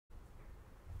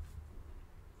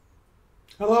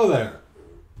Hello there.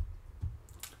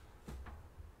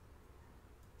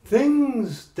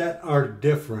 Things that are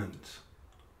different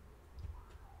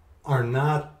are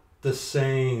not the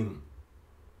same.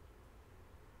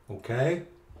 Okay?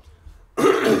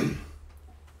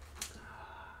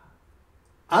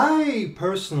 I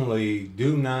personally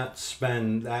do not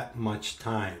spend that much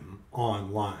time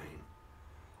online.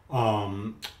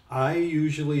 I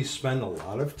usually spend a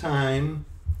lot of time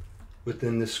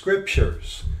within the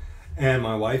scriptures, and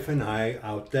my wife and I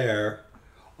out there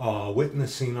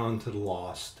witnessing unto the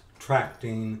lost,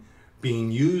 tracting,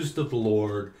 being used of the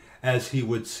Lord as he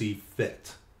would see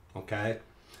fit. Okay?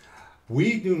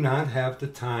 We do not have the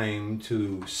time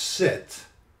to sit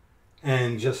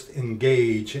and just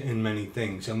engage in many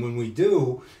things. And when we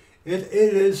do, it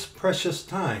is precious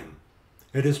time.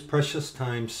 It is precious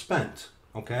time spent.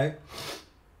 Okay?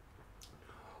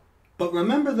 But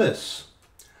remember this.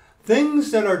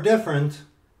 Things that are different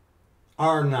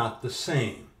are not the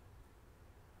same.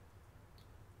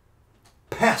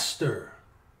 Pastor.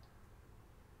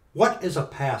 What is a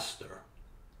pastor?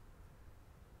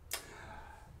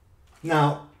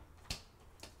 Now,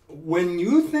 when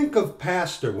you think of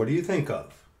pastor, what do you think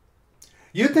of?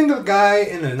 You think of a guy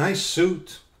in a nice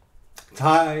suit,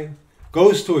 tie,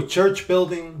 goes to a church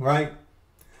building, right?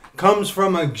 Comes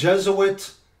from a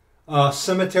Jesuit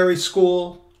cemetery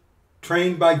school,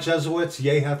 trained by Jesuits,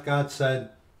 yea, hath God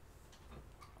said.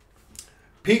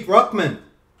 Pete Ruckman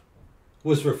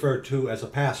was referred to as a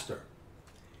pastor.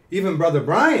 Even Brother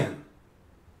Brian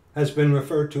has been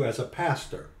referred to as a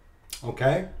pastor.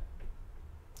 Okay?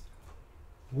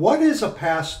 What is a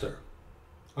pastor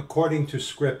according to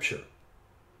Scripture?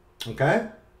 Okay?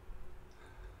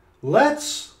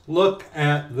 Let's look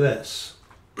at this.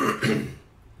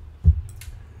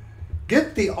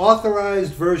 Get the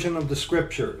authorized version of the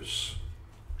Scriptures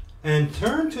and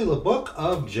turn to the book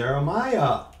of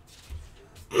Jeremiah.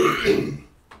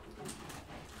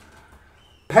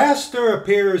 Pastor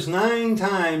appears 9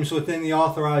 times within the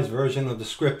authorized version of the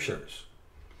Scriptures.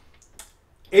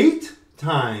 8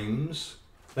 times,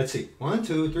 let's see, 1,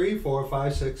 2, 3, 4,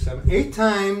 5, 6, 7, 8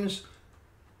 times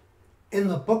in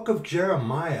the book of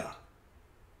Jeremiah.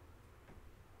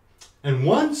 And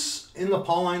once in the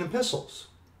Pauline epistles.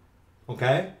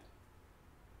 Okay?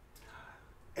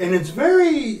 And it's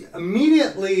very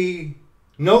immediately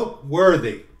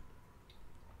noteworthy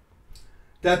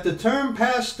that the term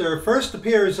pastor first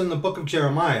appears in the book of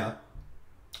Jeremiah,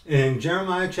 in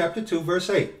Jeremiah chapter 2,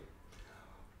 verse 8.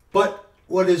 But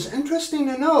what is interesting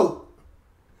to note,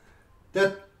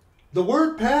 that the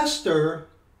word pastor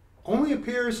only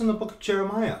appears in the book of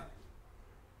Jeremiah.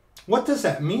 What does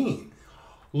that mean?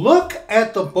 Look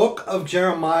at the book of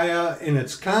Jeremiah in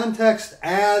its context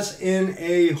as in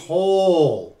a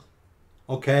whole.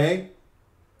 Okay?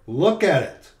 Look at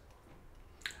it.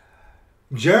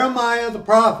 Jeremiah the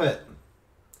prophet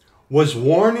was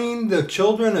warning the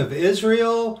children of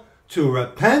Israel to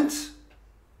repent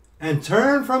and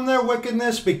turn from their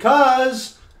wickedness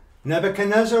because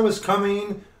Nebuchadnezzar was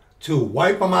coming to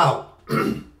wipe them out.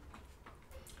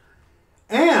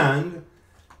 And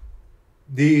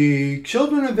the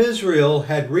children of Israel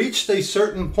had reached a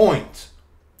certain point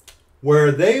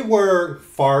where they were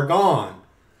far gone.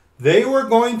 They were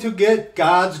going to get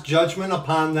God's judgment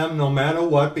upon them no matter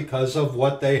what, because of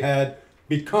what they had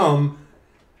become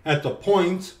at the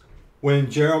point when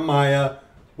Jeremiah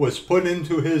was put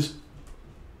into his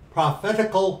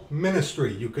prophetical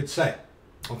ministry, you could say.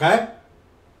 Okay?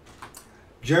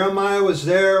 Jeremiah was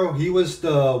there. He was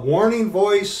the warning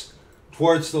voice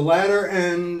towards the latter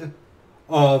end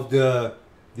of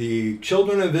the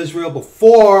children of Israel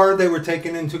before they were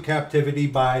taken into captivity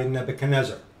by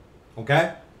Nebuchadnezzar.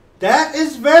 Okay? That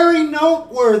is very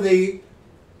noteworthy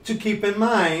to keep in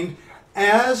mind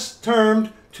as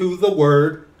termed to the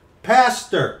word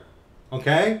pastor.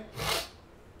 Okay?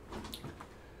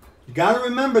 You got to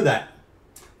remember that.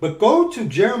 But go to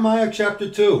Jeremiah chapter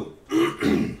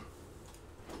 2.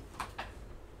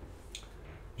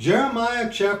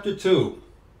 Jeremiah chapter 2.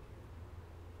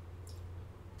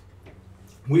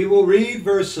 We will read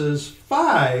verses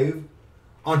 5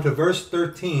 onto verse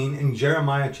 13 in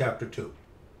Jeremiah chapter 2.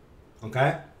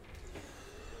 Okay?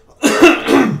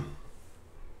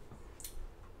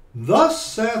 Thus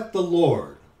saith the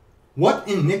Lord, what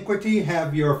iniquity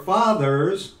have your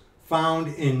fathers found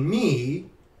in me,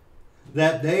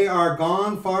 that they are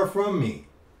gone far from me,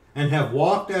 and have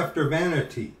walked after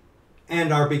vanity,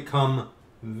 and are become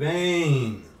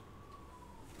vain.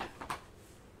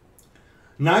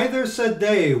 Neither said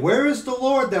they, where is the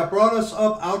Lord that brought us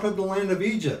up out of the land of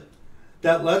Egypt,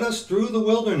 that led us through the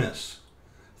wilderness,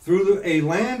 through a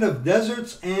land of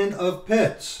deserts and of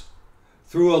pits,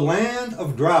 through a land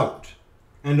of drought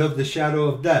and of the shadow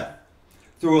of death,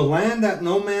 through a land that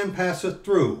no man passeth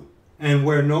through, and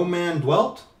where no man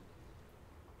dwelt.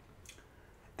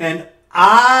 And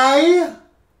I,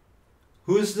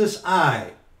 who is this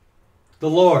I? The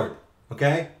Lord,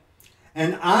 okay?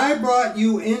 And I brought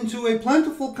you into a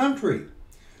plentiful country,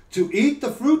 to eat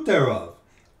the fruit thereof,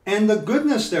 and the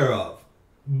goodness thereof.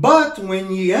 But when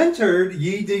ye entered,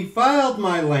 ye defiled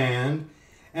my land,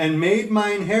 and made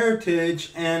mine heritage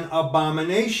an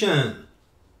abomination.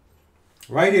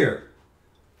 Right here.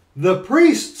 The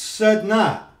priests said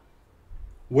not,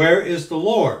 where is the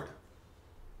Lord?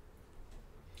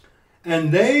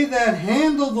 And they that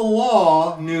handle the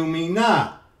law knew me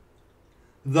not.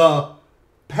 The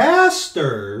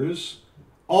pastors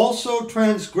also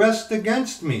transgressed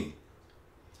against me,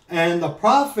 and the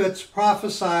prophets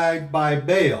prophesied by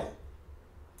Baal,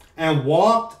 and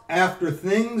walked after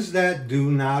things that do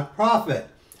not profit.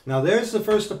 Now there's the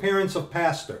first appearance of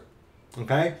pastor.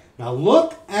 Okay? Now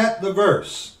look at the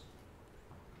verse.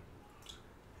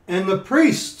 And the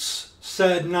priests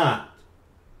said not.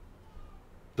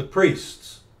 The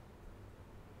priests.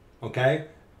 Okay?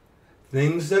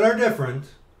 Things that are different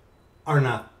are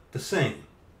not the same.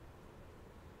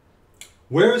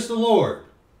 Where is the Lord?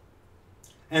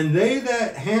 And they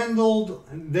that handled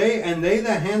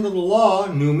the law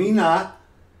knew me not,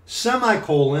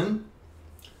 semicolon.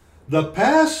 The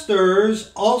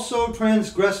pastors also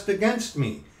transgressed against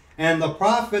me, and the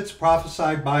prophets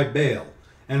prophesied by Baal,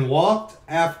 and walked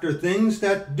after things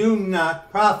that do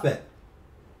not profit.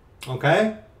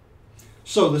 Okay?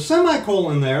 So the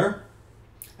semicolon there,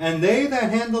 and they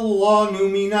that handle the law knew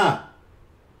me not.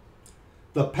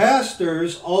 The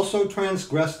pastors also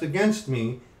transgressed against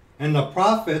me, and the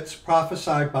prophets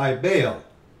prophesied by Baal,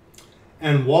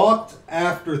 and walked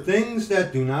after things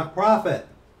that do not profit.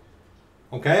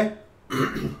 Okay?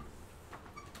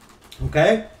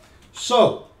 Okay?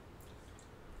 So,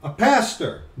 a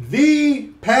pastor, the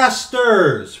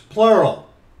pastors, plural.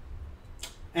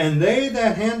 And they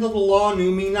that handle the law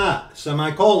knew me not,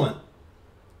 semicolon.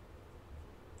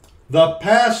 The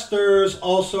pastors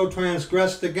also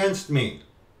transgressed against me,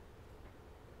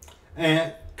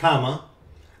 and comma,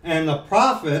 and the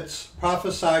prophets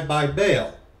prophesied by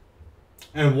Baal,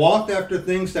 and walked after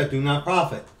things that do not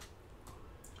profit.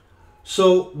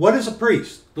 So, what is a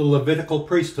priest? The Levitical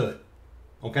priesthood.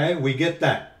 Okay, we get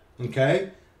that.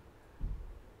 Okay?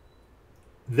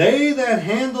 They that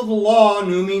handle the law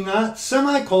knew me not,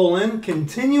 semicolon,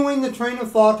 continuing the train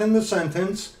of thought in the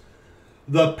sentence,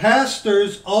 the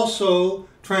pastors also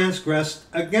transgressed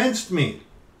against me.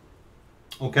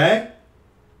 Okay?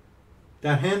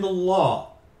 That handle the law.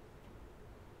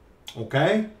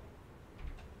 Okay?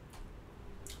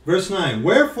 Verse 9,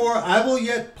 wherefore I will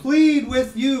yet plead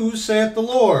with you, saith the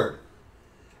Lord,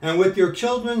 and with your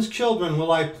children's children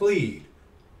will I plead.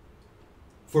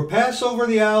 For pass over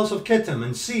the isles of Kittim,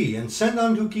 and see, and send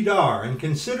unto Kedar, and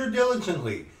consider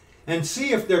diligently, and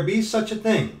see if there be such a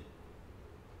thing.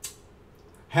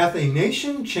 Hath a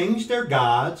nation changed their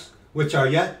gods, which are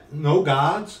yet no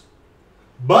gods?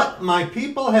 But my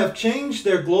people have changed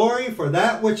their glory for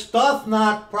that which doth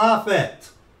not profit.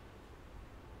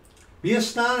 Be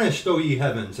astonished, O ye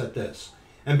heavens, at this,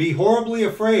 and be horribly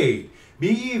afraid. Be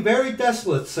ye very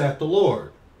desolate, saith the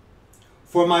Lord.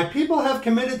 For my people have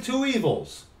committed two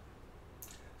evils.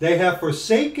 They have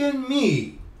forsaken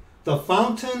me, the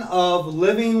fountain of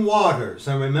living waters.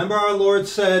 And remember our Lord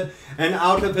said, and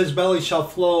out of his belly shall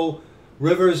flow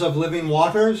rivers of living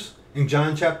waters? In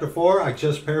John chapter 4, I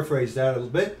just paraphrased that a little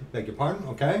bit. Beg your pardon,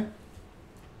 okay?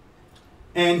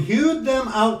 And hewed them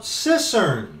out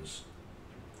cisterns,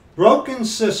 broken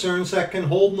cisterns that can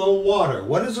hold no water.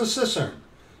 What is a cistern?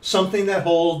 Something that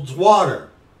holds water.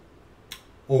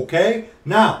 Okay?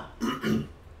 Now,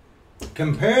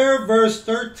 compare verse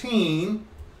 13.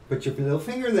 Put your little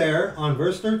finger there on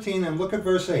verse 13 and look at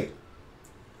verse 8.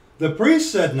 The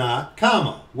priest said not,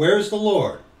 comma, where's the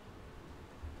Lord?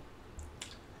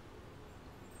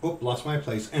 Oop, lost my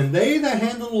place. And they that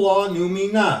handle the law knew me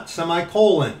not,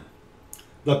 semicolon.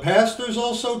 The pastors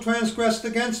also transgressed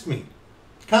against me,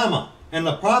 comma, and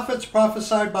the prophets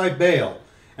prophesied by Baal,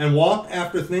 and walked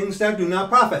after things that do not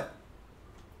profit.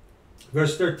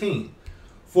 Verse 13.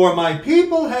 For my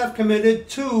people have committed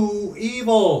two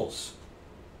evils.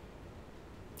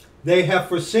 They have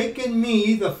forsaken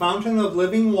me, the fountain of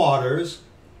living waters,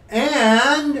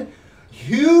 and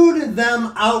hewed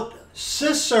them out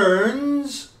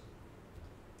cisterns,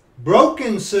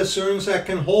 broken cisterns that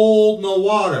can hold no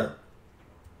water.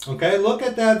 Okay, look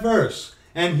at that verse.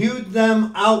 And hewed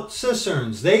them out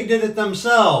cisterns. They did it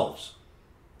themselves.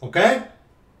 Okay?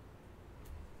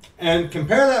 And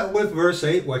compare that with verse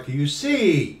 8. What do you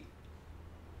see?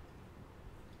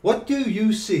 What do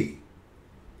you see?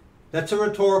 That's a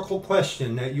rhetorical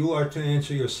question that you are to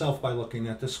answer yourself by looking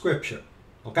at the scripture.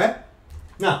 Okay?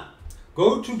 Now,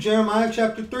 go to Jeremiah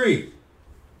chapter 3.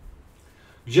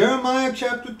 Jeremiah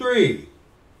chapter 3.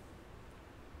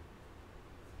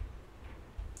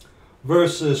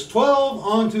 Verses 12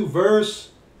 on to verse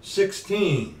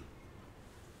 16.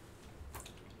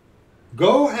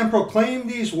 Go and proclaim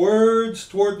these words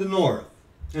toward the north,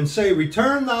 and say,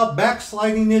 Return thou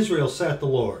backsliding Israel, saith the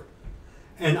Lord,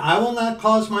 and I will not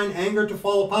cause mine anger to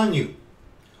fall upon you.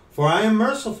 For I am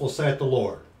merciful, saith the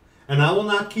Lord, and I will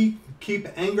not keep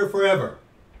anger forever.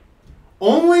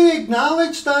 Only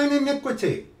acknowledge thine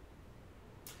iniquity,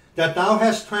 that thou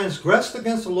hast transgressed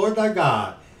against the Lord thy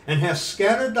God, and hast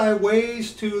scattered thy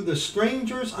ways to the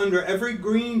strangers under every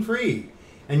green tree,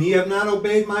 and ye have not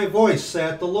obeyed my voice,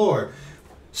 saith the Lord.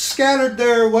 Scattered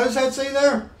there, what does that say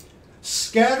there?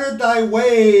 Scattered thy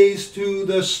ways to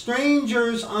the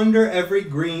strangers under every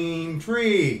green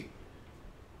tree.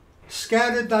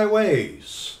 Scattered thy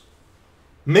ways.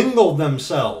 Mingled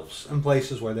themselves in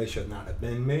places where they should not have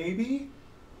been, maybe.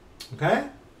 Okay?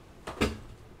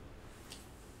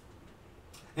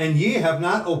 And ye have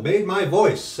not obeyed my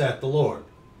voice, saith the Lord.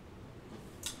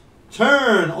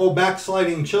 Turn, O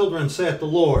backsliding children, saith the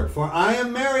Lord, for I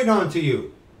am married unto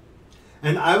you.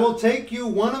 And I will take you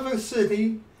one of a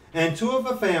city, and two of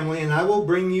a family, and I will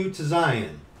bring you to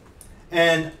Zion.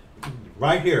 And,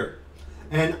 right here,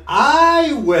 and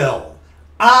I will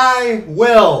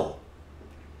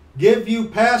give you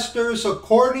pastors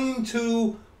according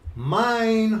to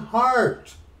mine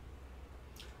heart,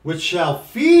 which shall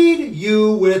feed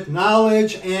you with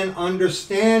knowledge and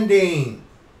understanding.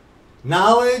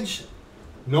 Knowledge,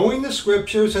 knowing the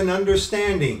scriptures, and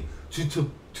understanding to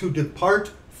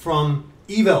depart from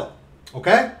evil.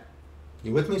 Okay?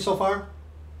 You with me so far?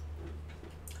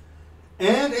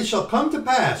 And it shall come to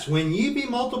pass, when ye be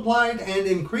multiplied and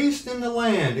increased in the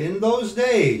land in those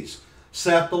days,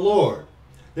 saith the Lord,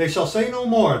 they shall say no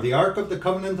more, the ark of the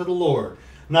covenant of the Lord.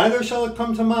 Neither shall it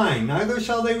come to mind, neither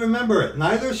shall they remember it,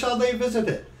 neither shall they visit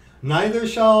it, neither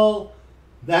shall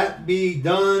that be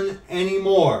done any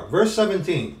more. Verse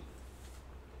 17.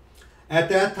 At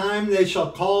that time they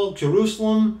shall call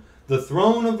Jerusalem the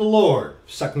throne of the Lord,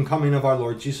 second coming of our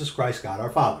Lord Jesus Christ, God our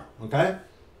Father. Okay?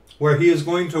 Where he is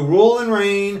going to rule and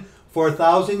reign for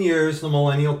 1,000 years, the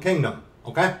millennial kingdom.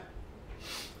 Okay?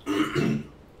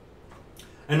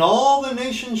 And all the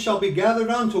nations shall be gathered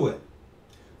unto it,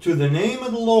 to the name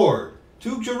of the Lord,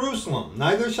 to Jerusalem.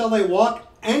 Neither shall they walk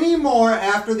any more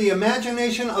after the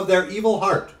imagination of their evil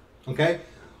heart. Okay?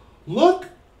 Look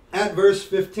at verse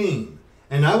 15.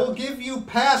 And I will give you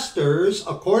pastors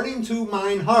according to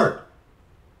mine heart,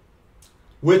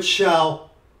 which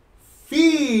shall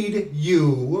feed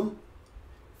you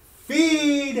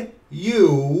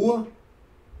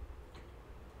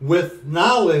with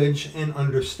knowledge and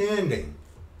understanding.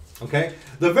 Okay?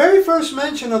 The very first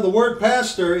mention of the word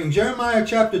pastor in Jeremiah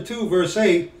chapter 2, verse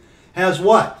 8, has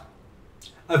what?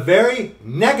 A very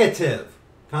negative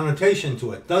connotation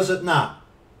to it. Does it not?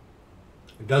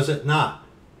 Does it not?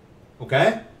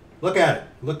 Okay? Look at it.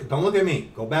 Look, don't look at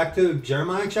me. Go back to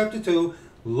Jeremiah chapter 2.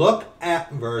 Look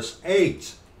at verse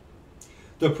 8.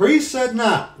 The priest said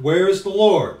not, Where is the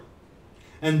Lord?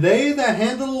 And they that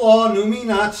handle the law knew me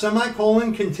not,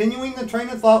 semicolon, continuing the train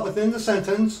of thought within the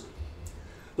sentence.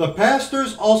 The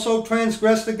pastors also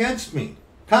transgressed against me,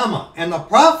 comma, and the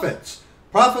prophets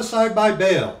prophesied by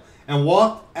Baal, and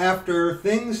walked after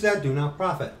things that do not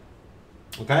profit.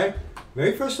 Okay?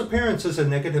 Very first appearance is a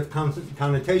negative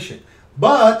connotation.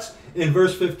 But in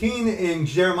verse 15 in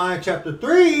Jeremiah chapter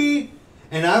 3,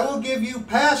 and I will give you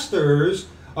pastors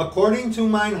according to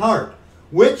mine heart,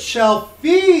 which shall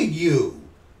feed you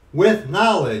with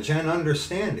knowledge and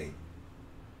understanding.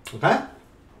 Okay?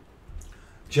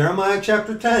 Jeremiah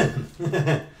chapter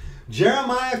 10.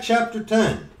 Jeremiah chapter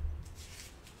 10.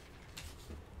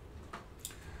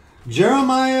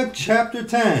 Jeremiah chapter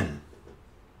 10.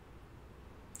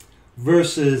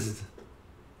 Verses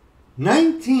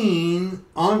 19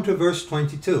 on to verse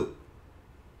 22.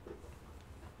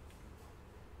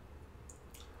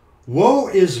 Woe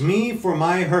is me for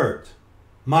my hurt,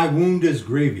 my wound is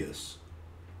grievous.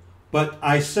 But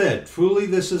I said, truly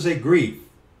this is a grief,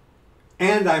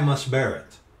 and I must bear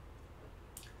it.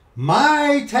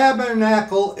 My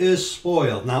tabernacle is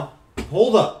spoiled. Now,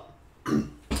 hold up.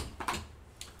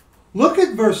 Look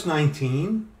at verse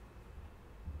 19.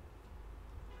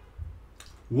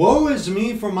 Woe is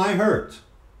me for my hurt.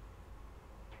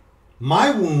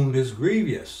 My wound is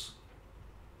grievous.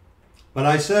 But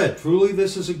I said, truly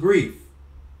this is a grief,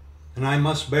 and I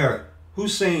must bear it.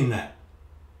 Who's saying that?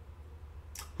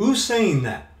 Who's saying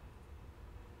that?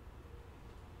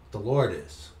 The Lord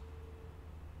is.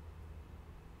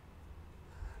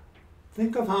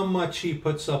 Think of how much he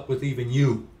puts up with even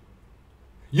you.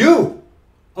 You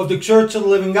of the Church of the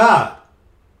Living God.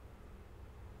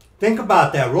 Think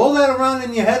about that. Roll that around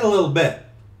in your head a little bit.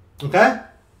 Okay?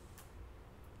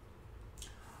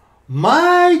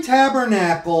 My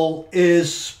tabernacle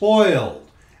is spoiled,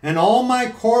 and all my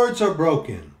cords are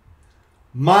broken.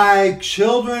 My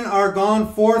children are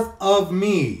gone forth of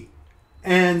me,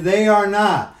 and they are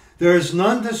not. There is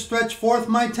none to stretch forth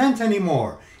my tent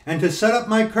anymore, and to set up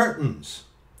my curtains.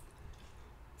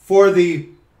 For the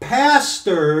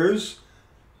pastors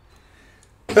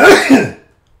beg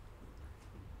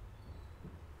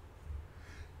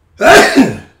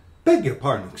your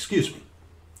pardon, excuse me.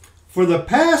 For the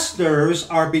pastors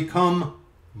are become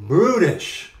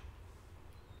brutish,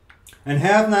 and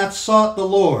have not sought the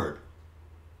Lord.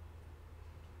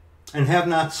 And have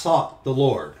not sought the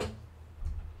Lord.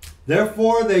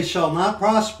 Therefore they shall not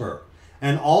prosper,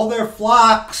 and all their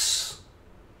flocks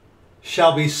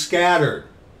shall be scattered.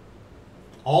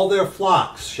 All their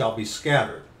flocks shall be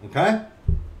scattered. Okay?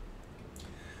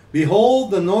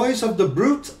 Behold, the noise of the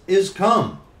brute is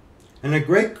come, and a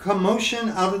great commotion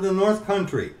out of the north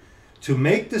country, to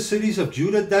make the cities of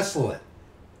Judah desolate,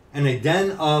 and a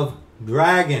den of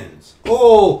dragons.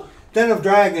 Oh, den of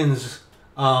dragons,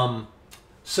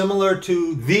 similar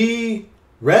to the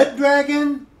red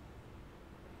dragon.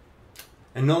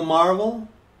 And no marvel,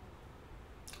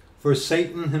 for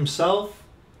Satan himself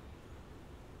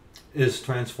is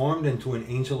transformed into an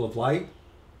angel of light.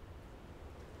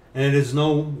 And it is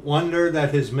no wonder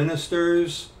that his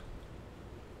ministers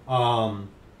are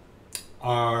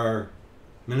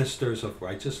ministers of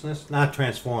righteousness, not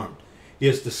transformed. He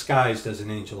is disguised as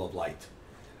an angel of light.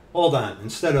 Hold on,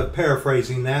 instead of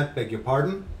paraphrasing that, beg your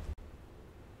pardon.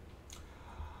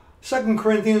 2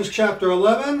 Corinthians chapter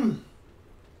 11,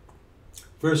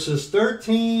 verses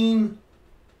 13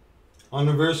 on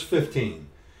to verse 15.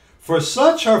 For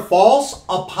such are false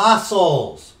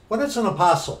apostles. What is an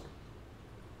apostle?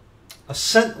 A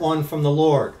sent one from the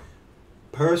Lord,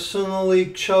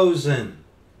 personally chosen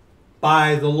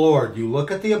by the Lord. You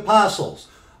look at the apostles.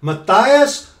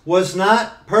 Matthias was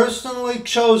not personally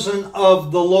chosen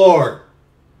of the Lord.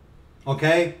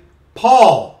 Okay?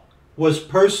 Paul was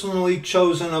personally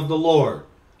chosen of the Lord.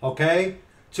 Okay?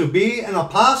 To be an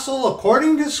apostle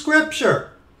according to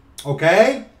Scripture.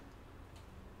 Okay?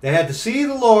 They had to see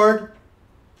the Lord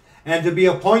and to be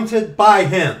appointed by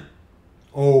Him.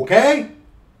 Okay?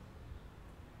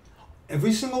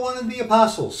 Every single one of the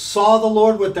apostles saw the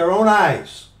Lord with their own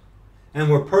eyes and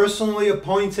were personally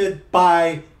appointed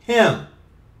by Him.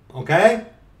 Okay?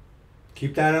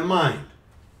 Keep that in mind.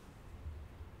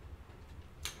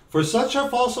 For such are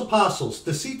false apostles,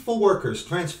 deceitful workers,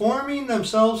 transforming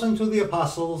themselves into the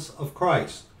apostles of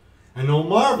Christ. And no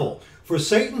marvel, for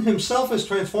Satan himself is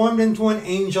transformed into an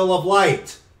angel of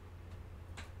light.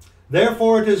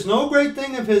 Therefore it is no great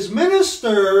thing if his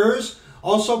ministers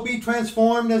also be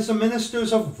transformed as the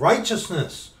ministers of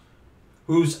righteousness,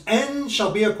 whose end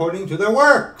shall be according to their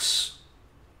works.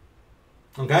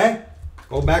 Okay?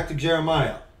 Go back to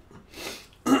Jeremiah.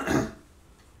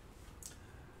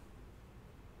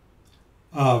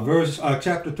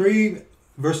 Chapter 3,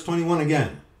 verse 21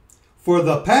 again. For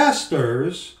the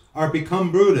pastors are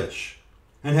become brutish,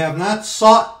 and have not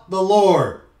sought the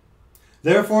Lord.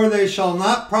 Therefore they shall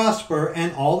not prosper,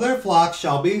 and all their flocks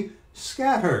shall be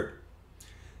scattered.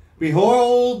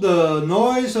 Behold, the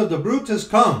noise of the brute is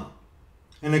come,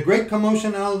 and a great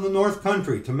commotion out of the north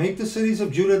country, to make the cities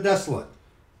of Judah desolate,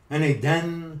 and a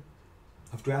den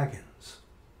of dragons.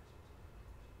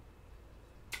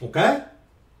 Okay?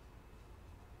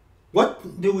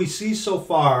 What do we see so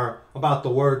far about the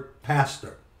word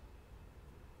pastor?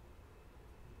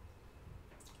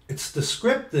 It's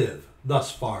descriptive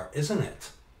thus far, isn't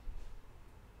it?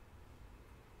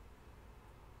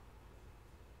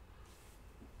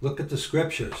 Look at the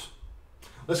scriptures.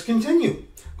 Let's continue.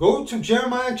 Go to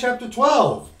Jeremiah chapter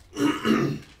 12.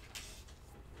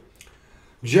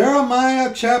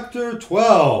 Jeremiah chapter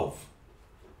 12.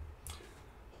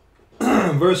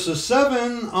 Verses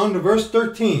 7 on to verse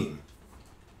 13.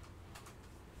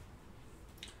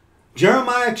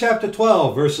 Jeremiah chapter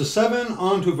 12, verses 7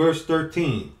 on to verse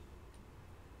 13.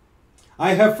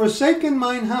 I have forsaken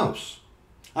mine house.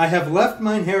 I have left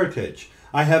mine heritage.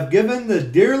 I have given the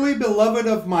dearly beloved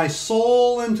of my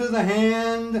soul into the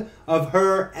hand of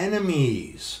her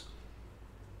enemies.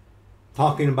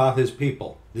 Talking about his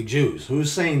people, the Jews.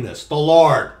 Who's saying this? The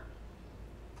Lord.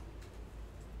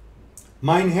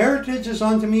 Mine heritage is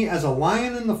unto me as a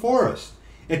lion in the forest.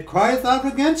 It crieth out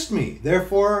against me.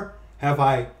 Therefore have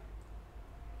I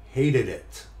hated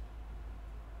it.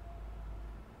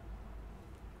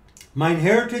 Mine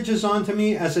heritage is unto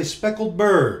me as a speckled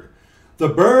bird. The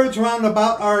birds round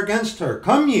about are against her.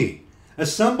 Come ye,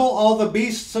 assemble all the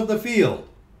beasts of the field.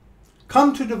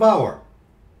 Come to devour.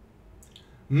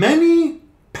 Many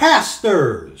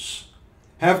pastors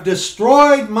have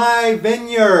destroyed my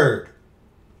vineyard.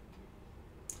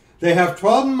 They have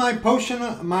trodden my portion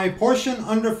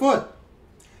underfoot.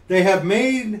 They have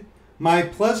made my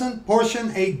pleasant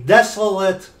portion a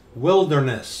desolate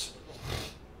wilderness.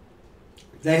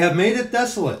 They have made it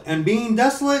desolate, and being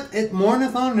desolate, it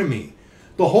mourneth unto me.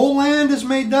 The whole land is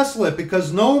made desolate,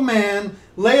 because no man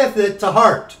layeth it to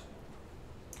heart.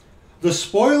 The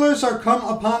spoilers are come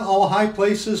upon all high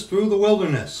places through the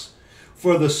wilderness.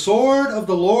 For the sword of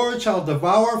the Lord shall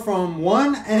devour from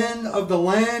one end of the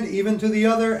land even to the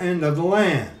other end of the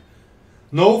land.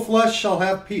 No flesh shall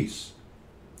have peace.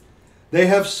 They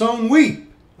have sown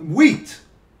wheat,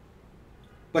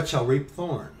 but shall reap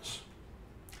thorns.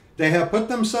 They have put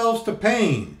themselves to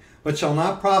pain, but shall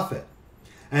not profit.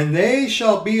 And they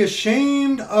shall be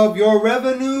ashamed of your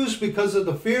revenues because of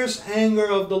the fierce anger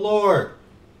of the Lord.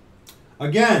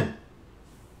 Again,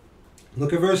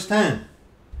 look at verse 10.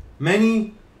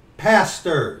 Many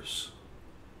pastors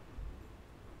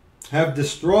have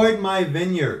destroyed my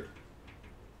vineyard.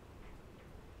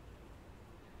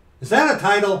 Is that a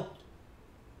title?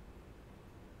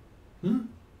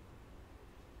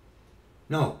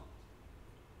 No.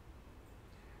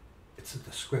 It's a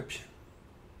description.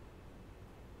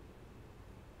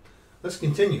 Let's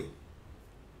continue.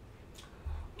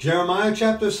 Jeremiah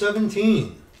chapter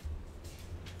 17.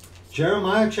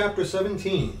 Jeremiah chapter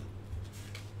 17.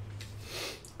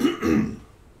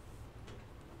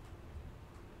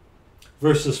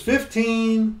 Verses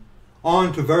 15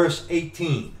 on to verse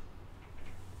 18.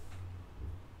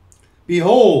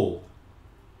 Behold,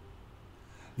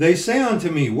 they say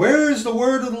unto me, where is the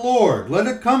word of the Lord? Let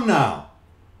it come now.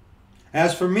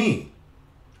 As for me,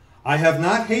 I have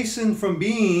not hastened from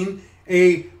being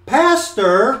a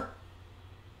pastor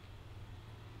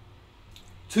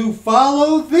to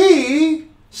follow thee,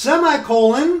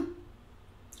 semicolon,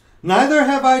 neither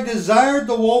have I desired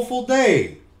the woeful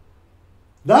day.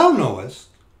 Thou knowest,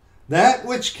 that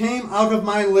which came out of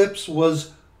my lips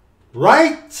was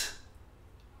right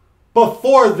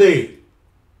before thee.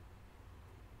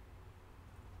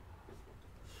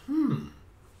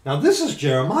 Now this is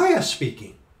Jeremiah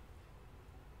speaking.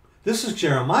 This is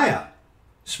Jeremiah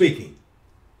speaking.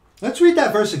 Let's read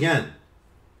that verse again.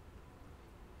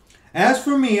 As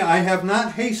for me, I have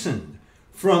not hastened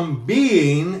from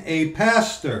being a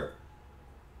pastor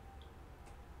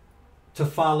to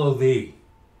follow thee.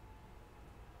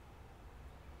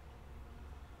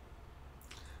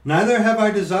 Neither have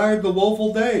I desired the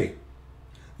woeful day.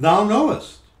 Thou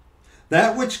knowest,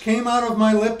 that which came out of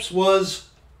my lips was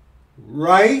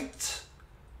right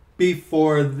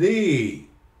before thee.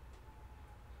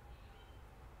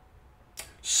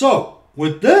 So,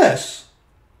 with this,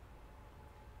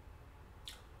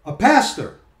 a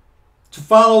pastor to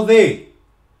follow thee,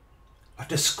 a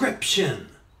description.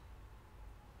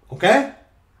 Okay?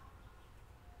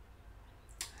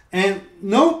 And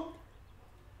note,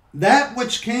 that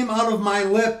which came out of my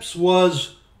lips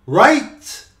was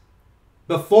right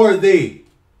before thee,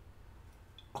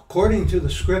 according to the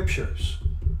scriptures.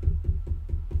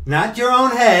 Not your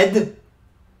own head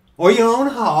or your own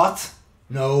heart.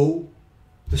 No,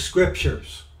 the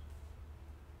scriptures.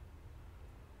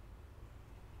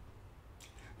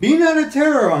 Be not a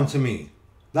terror unto me.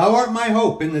 Thou art my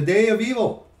hope in the day of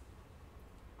evil.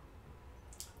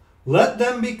 Let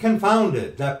them be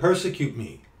confounded that persecute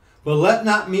me, but let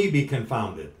not me be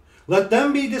confounded. Let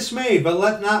them be dismayed, but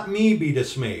let not me be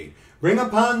dismayed. Bring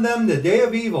upon them the day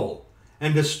of evil,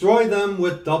 and destroy them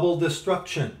with double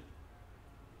destruction.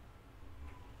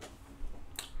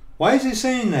 Why is he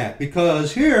saying that?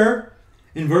 Because here,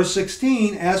 in verse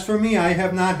 16, as for me, I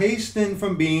have not hastened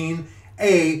from being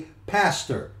a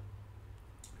pastor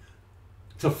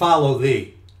to follow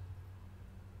thee.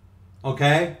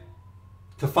 Okay?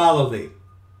 To follow thee.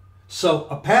 So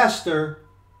a pastor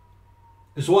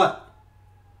is what?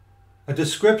 A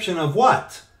description of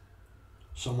what?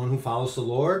 Someone who follows the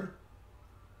Lord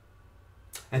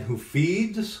and who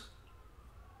feeds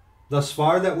thus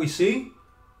far that we see.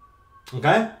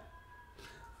 Okay?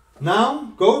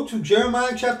 Now go to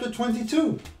Jeremiah chapter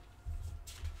 22.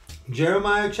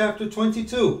 Jeremiah chapter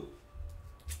 22.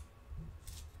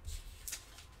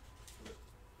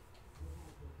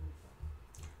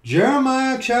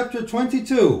 Jeremiah chapter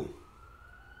 22.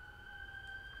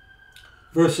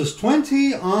 verses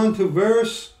 20 on to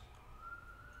verse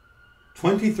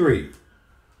 23.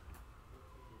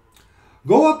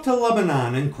 Go up to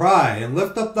Lebanon and cry, and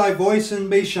lift up thy voice in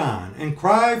Bashan, and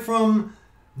cry from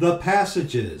the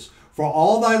passages, for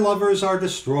all thy lovers are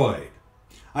destroyed.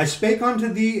 I spake unto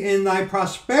thee in thy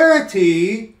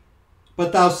prosperity,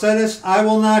 but thou saidst, I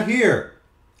will not hear.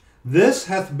 This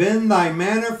hath been thy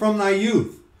manner from thy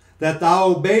youth, that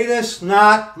thou obeyedst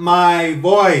not my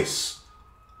voice.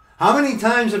 How many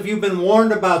times have you been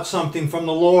warned about something from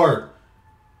the Lord,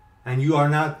 and you are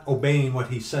not obeying what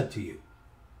he said to you?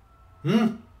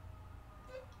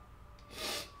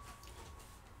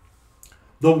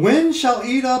 The wind shall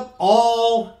eat up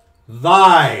all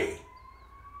thy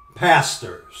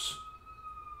pastors.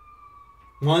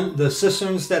 The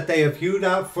cisterns that they have hewed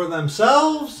out for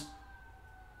themselves.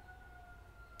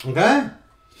 Okay?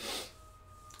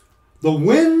 The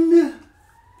wind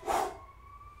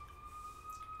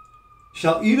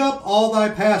shall eat up all thy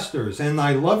pastors, and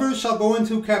thy lovers shall go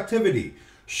into captivity.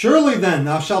 Surely then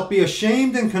thou shalt be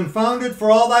ashamed and confounded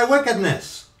for all thy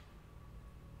wickedness.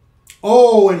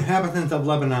 O inhabitant of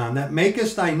Lebanon, that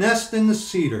makest thy nest in the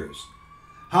cedars,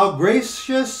 how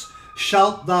gracious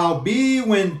shalt thou be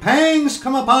when pangs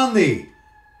come upon thee,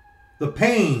 the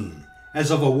pain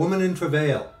as of a woman in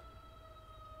travail.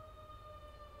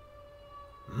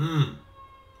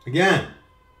 Again,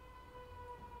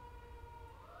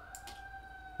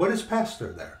 what is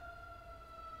pastor there?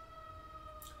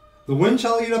 The wind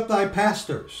shall eat up thy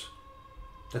pastors.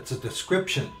 That's a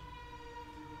description,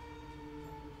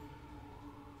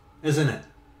 isn't it?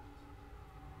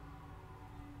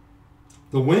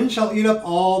 The wind shall eat up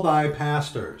all thy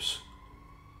pastors.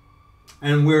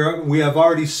 And we have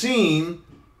already seen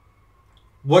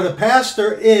what a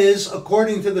pastor is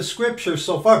according to the scripture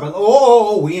so far.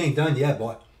 But we ain't done yet,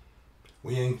 boy.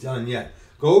 We ain't done yet.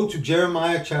 Go to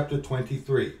Jeremiah chapter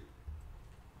 23.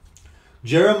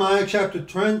 Jeremiah chapter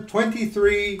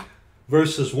 23,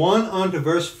 verses 1 on to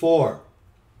verse 4.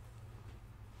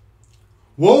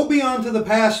 Woe be unto the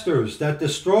pastors that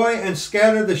destroy and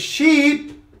scatter the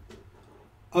sheep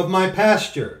of my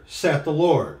pasture, saith the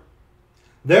Lord.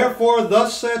 Therefore,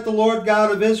 thus saith the Lord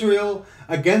God of Israel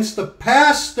against the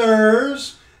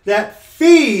pastors that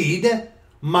feed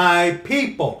my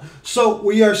people. So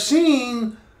we are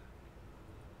seeing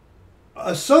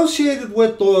associated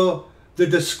with the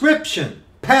description,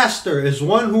 pastor is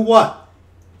one who what?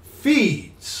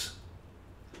 Feeds.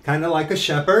 Kind of like a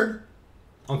shepherd.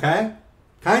 Okay?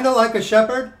 Kind of like a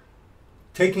shepherd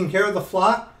taking care of the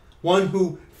flock. One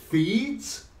who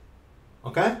feeds.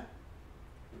 Okay?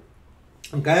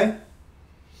 Okay?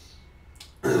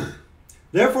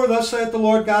 Therefore thus saith the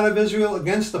Lord God of Israel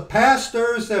against the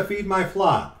pastors that feed my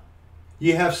flock.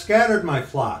 Ye have scattered my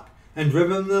flock and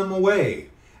driven them away,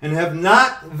 and have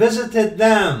not visited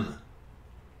them.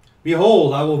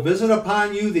 Behold, I will visit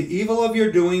upon you the evil of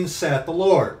your doings, saith the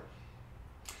Lord.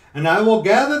 And I will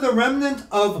gather the remnant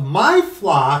of my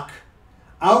flock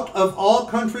out of all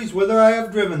countries whither I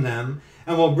have driven them,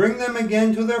 and will bring them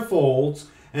again to their folds,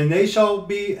 and they shall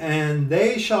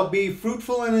be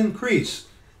fruitful and increase.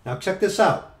 Now check this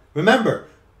out. Remember,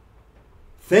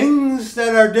 things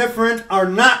that are different are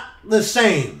not the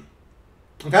same.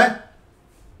 Okay?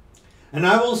 And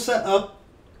I will set up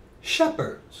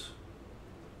shepherds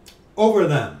over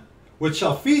them, which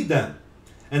shall feed them,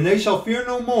 and they shall fear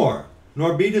no more,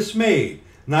 nor be dismayed,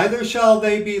 neither shall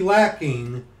they be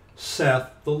lacking, saith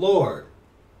the Lord.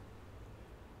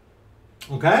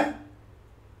 Okay?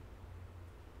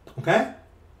 Okay?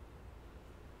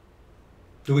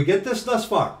 Do we get this thus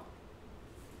far?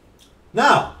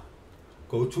 Now,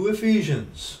 go to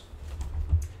Ephesians.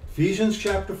 Ephesians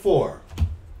chapter 4.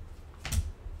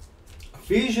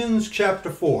 Ephesians chapter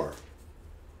 4.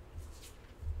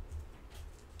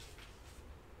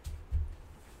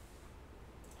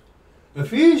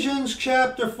 Ephesians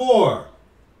chapter 4.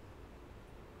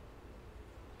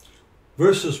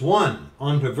 Verses 1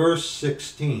 on to verse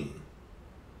 16.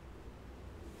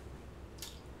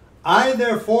 I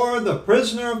therefore, the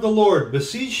prisoner of the Lord,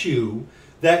 beseech you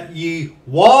that ye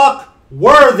walk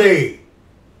worthy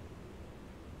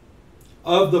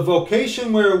of the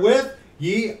vocation wherewith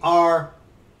ye are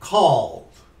called,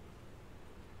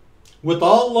 with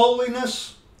all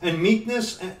lowliness and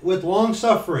meekness, and with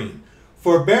long-suffering,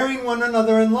 forbearing one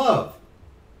another in love,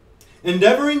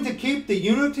 endeavoring to keep the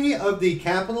unity of the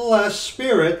capital S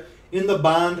Spirit in the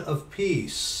bond of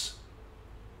peace.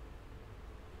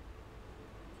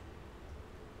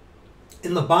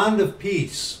 In the bond of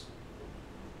peace.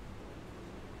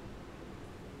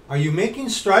 Are you making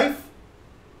strife?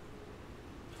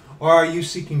 Or are you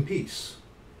seeking peace?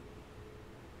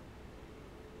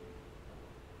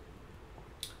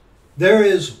 there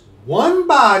is one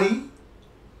body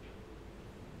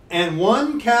and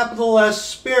one capital S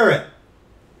Spirit,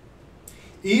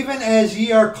 even as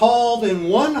ye are called in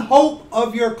one hope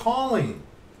of your calling.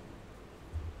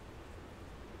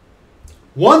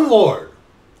 One Lord,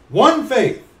 one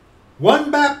faith,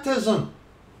 one baptism,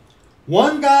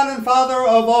 one God and Father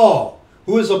of all,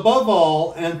 who is above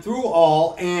all and through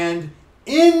all and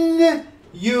in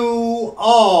you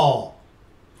all.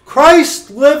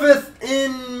 Christ liveth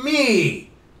in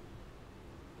me,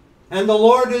 and the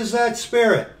Lord is that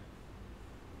Spirit.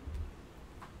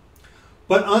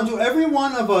 But unto every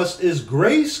one of us is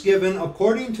grace given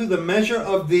according to the measure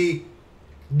of the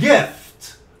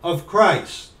gift of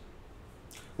Christ.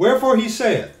 Wherefore he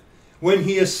saith, when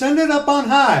he ascended up on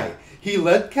high, he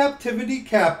led captivity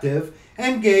captive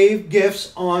and gave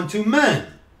gifts unto men.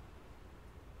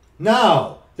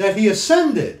 Now that he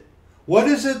ascended, what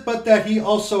is it but that he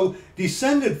also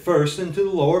descended first into the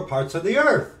lower parts of the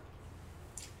earth?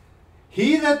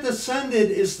 He that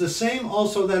descended is the same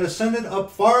also that ascended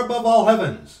up far above all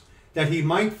heavens, that he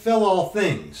might fill all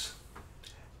things.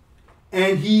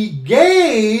 And he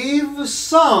gave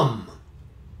some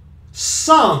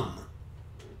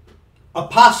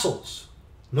apostles.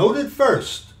 Noted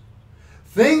first,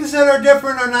 things that are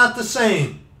different are not the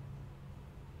same.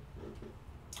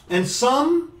 And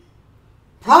some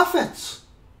prophets,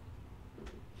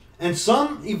 and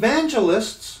some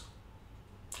evangelists,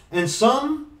 and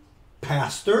some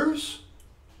pastors,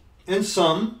 and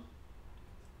some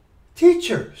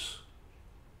teachers.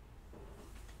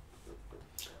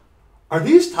 Are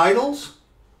these titles?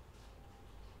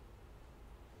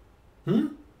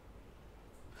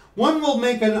 One will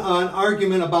make an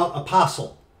argument about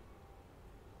apostle.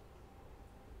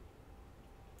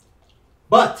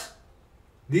 But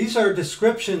these are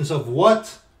descriptions of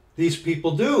what these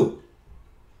people do.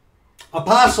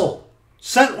 Apostle,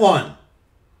 sent one,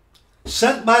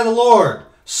 sent by the Lord,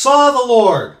 saw the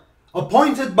Lord,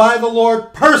 appointed by the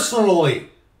Lord personally.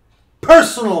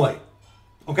 Personally.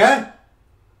 Okay?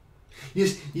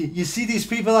 You see these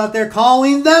people out there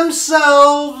calling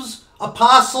themselves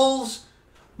apostles,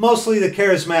 mostly the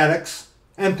charismatics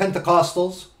and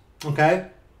Pentecostals. Okay?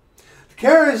 The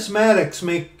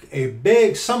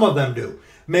charismatics some of them do,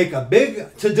 make a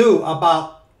big to-do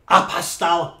about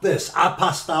apostolic this,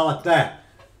 apostolic that.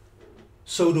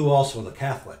 So do also the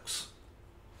Catholics.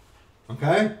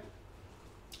 Okay?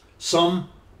 Some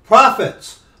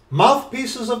prophets,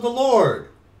 mouthpieces of the Lord.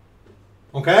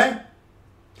 Okay?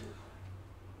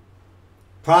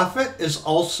 Prophet is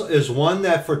one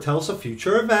that foretells of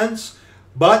future events,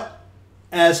 but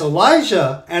as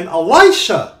Elijah and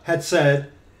Elisha had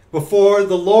said, before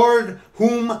the Lord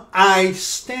whom I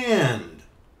stand.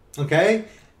 Okay?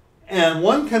 And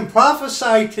one can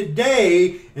prophesy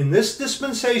today in this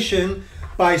dispensation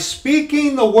by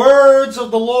speaking the words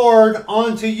of the Lord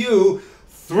unto you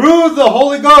through the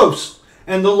Holy Ghost.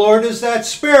 And the Lord is that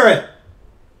Spirit.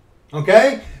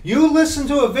 Okay? You listen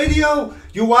to a video,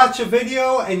 you watch a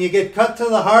video, and you get cut to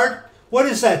the heart. What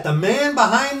is that? The man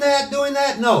behind that doing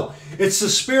that? No. It's the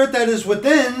Spirit that is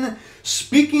within,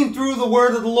 speaking through the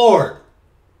word of the Lord.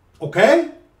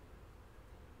 Okay?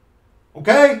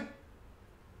 Okay?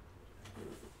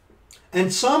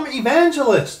 And some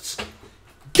evangelists,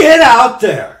 get out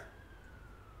there.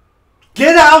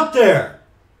 Get out there.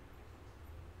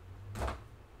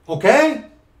 Okay?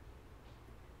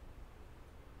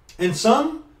 And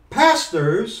some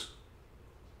pastors,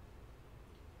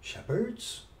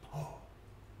 shepherds,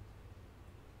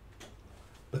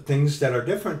 but things that are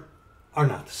different are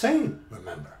not the same,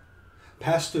 remember.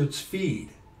 Pastors feed.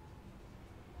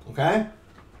 Okay?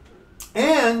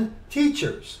 And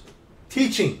teachers.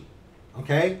 Teaching.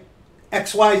 Okay?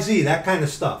 XYZ, that kind of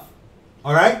stuff.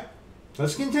 Alright?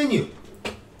 Let's continue.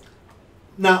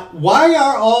 Now, why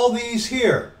are all these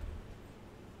here?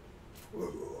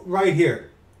 Right here.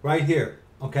 Right here.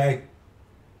 Okay?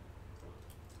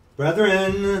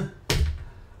 Brethren,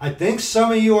 I think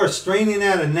some of you are straining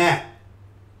at a gnat.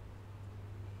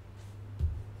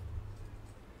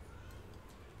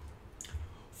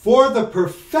 For the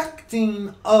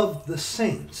perfecting of the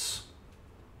saints,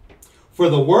 for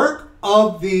the work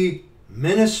of the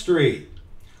ministry,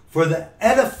 for the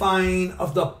edifying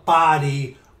of the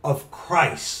body of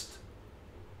Christ.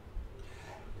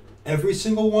 Every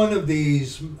single one of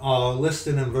these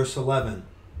listed in verse 11.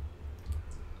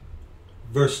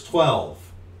 Verse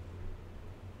 12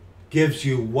 gives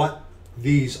you what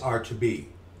these are to be.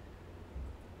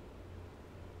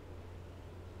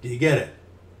 Do you get it?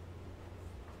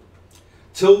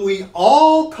 Till we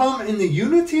all come in the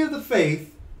unity of the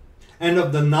faith and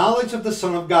of the knowledge of the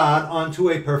Son of God unto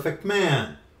a perfect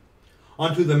man,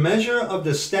 unto the measure of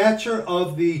the stature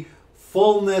of the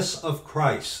fullness of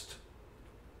Christ.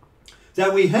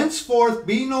 That we henceforth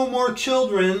be no more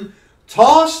children,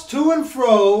 tossed to and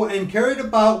fro and carried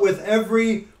about with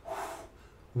every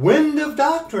wind of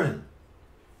doctrine,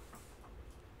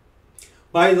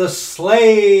 by the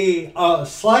sleight of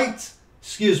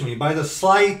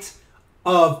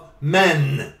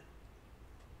men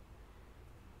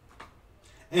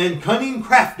and cunning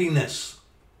craftiness,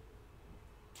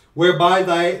 whereby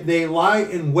they lie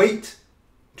in wait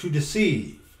to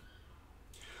deceive.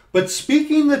 But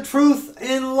speaking the truth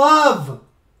in love,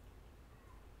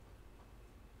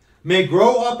 may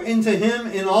grow up into him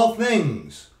in all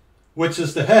things, which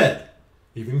is the head,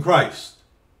 even Christ.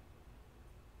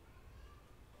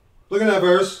 Look at that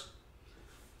verse.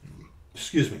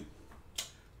 Excuse me.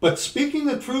 But speaking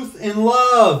the truth in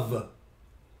love,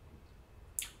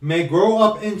 may grow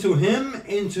up into him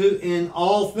in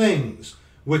all things,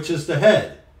 which is the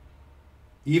head,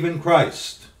 even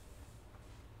Christ.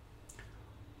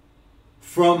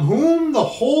 From whom the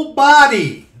whole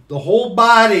body,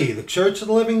 the church of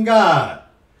the living God,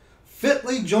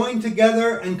 fitly joined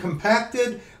together and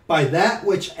compacted by that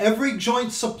which every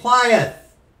joint supplieth.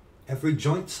 Every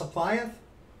joint supplieth?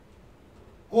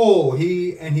 Oh,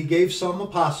 he gave some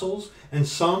apostles, and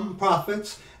some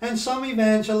prophets, and some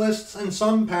evangelists, and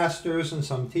some pastors, and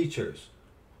some teachers.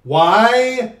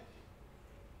 Why?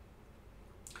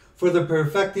 For the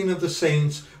perfecting of the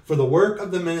saints, for the work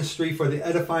of the ministry, for the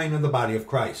edifying of the body of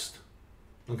Christ.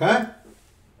 Okay?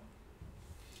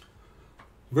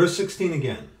 Verse 16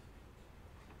 again.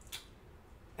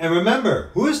 And remember,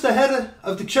 who is the head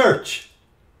of the church?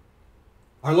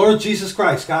 Our Lord Jesus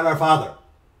Christ, God our Father.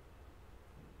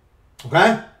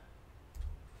 Okay?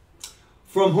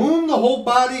 From whom the whole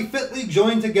body fitly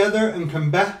joined together and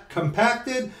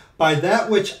compacted by that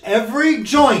which every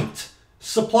joint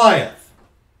supplieth,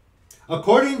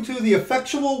 according to the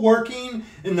effectual working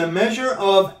in the measure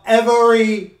of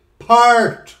every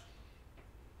part,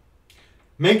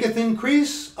 maketh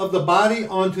increase of the body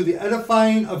unto the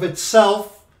edifying of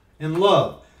itself in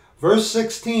love. Verse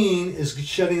 16 is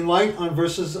shedding light on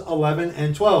verses 11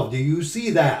 and 12. Do you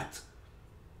see that?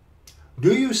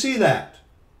 Do you see that?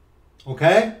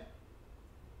 Okay?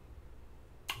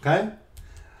 Okay?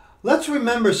 Let's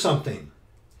remember something.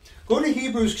 Go to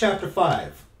Hebrews chapter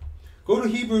 5. Go to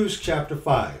Hebrews chapter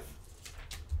 5.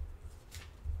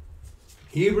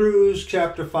 Hebrews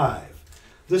chapter 5.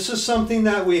 This is something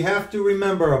that we have to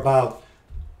remember about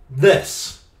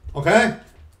this. Okay?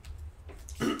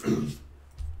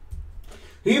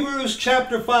 Hebrews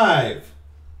chapter 5.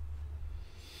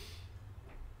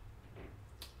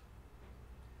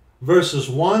 Verses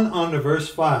 1 on to verse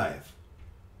 5.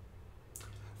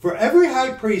 For every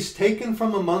high priest taken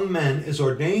from among men is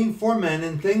ordained for men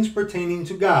in things pertaining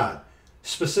to God,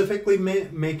 specifically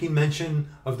making mention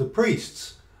of the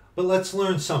priests. But let's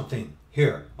learn something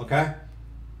here, okay?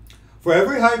 For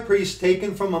every high priest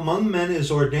taken from among men is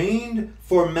ordained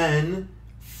for men,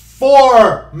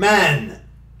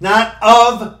 not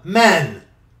of men,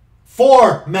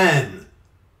 for men,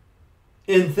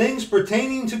 in things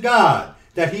pertaining to God,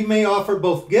 that he may offer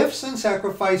both gifts and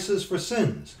sacrifices for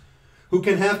sins, who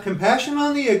can have compassion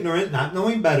on the ignorant, not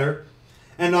knowing better,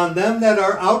 and on them that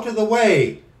are out of the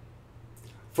way,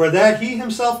 for that he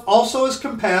himself also is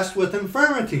compassed with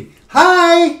infirmity.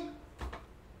 Hi!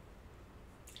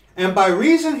 And by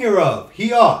reason hereof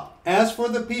he ought, as for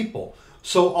the people,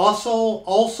 so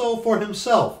also for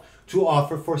himself, to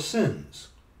offer for sins.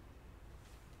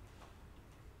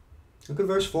 Look at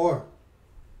verse 4.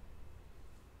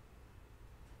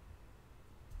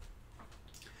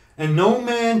 And no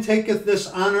man taketh this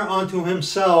honor unto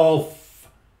himself,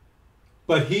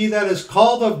 but he that is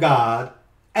called of God,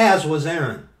 as was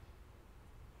Aaron.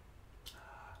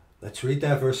 Let's read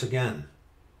that verse again.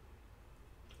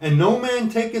 And no man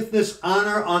taketh this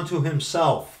honor unto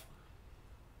himself,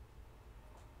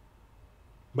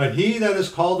 but he that is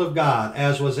called of God,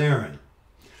 as was Aaron.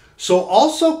 So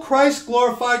also Christ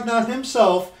glorified not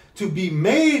himself to be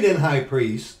made an high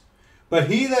priest,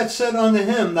 but he that said unto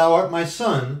him, Thou art my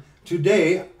son,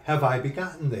 today have I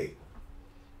begotten thee.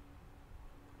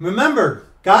 Remember,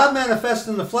 God manifest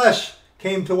in the flesh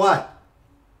came to what?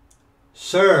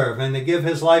 Serve, and to give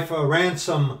his life a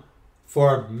ransom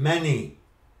for many.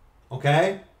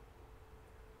 Okay?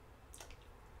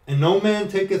 And no man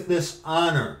taketh this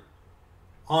honor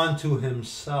unto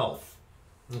himself.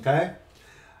 Okay?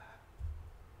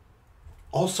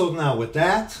 Also now with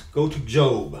that, go to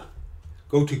Job.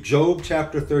 Go to Job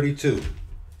chapter 32.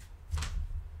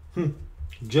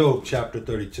 Job chapter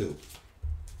 32.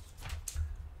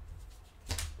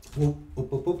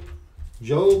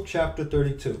 Job chapter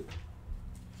 32.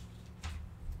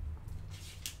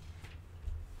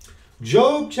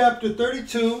 Job chapter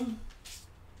 32,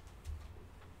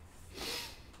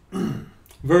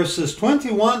 verses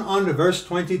 21 on to verse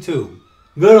 22.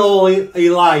 Good old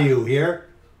Elihu here.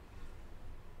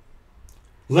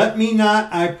 Let me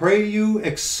not, I pray you,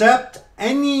 accept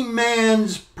any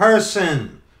man's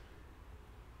person.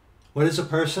 What is a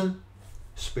person?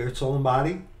 Spirit, soul, and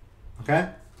body. Okay?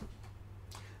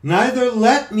 Neither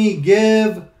let me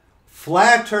give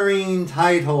flattering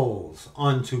titles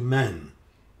unto man.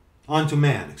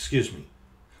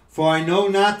 For I know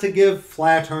not to give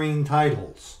flattering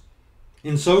titles.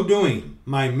 In so doing,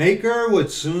 my Maker would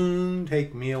soon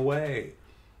take me away.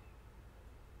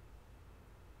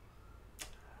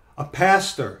 A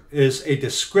pastor is a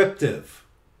descriptive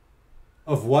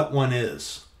of what one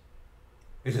is.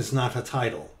 It is not a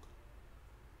title.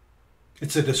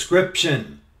 It's a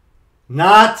description,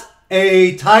 not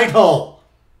a title.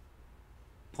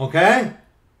 Okay?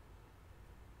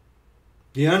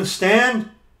 Do you understand?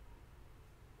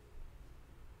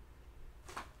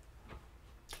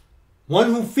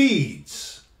 One who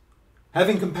feeds,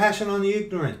 having compassion on the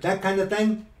ignorant, that kind of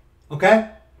thing. Okay?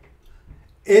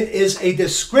 It is a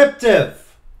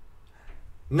descriptive,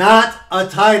 not a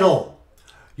title.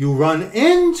 You run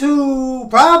into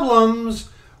problems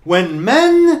when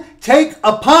men take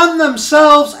upon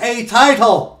themselves a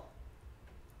title.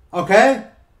 Okay?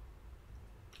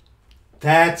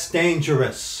 That's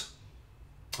dangerous.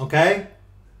 Okay?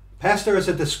 Pastor is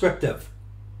a descriptive,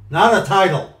 not a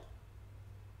title.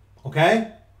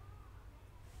 Okay?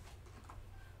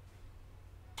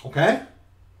 Okay?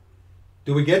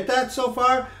 Do we get that so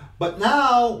far? But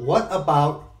now, what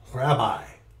about Rabbi?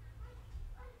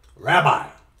 Rabbi.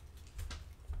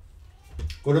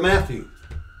 Go to Matthew.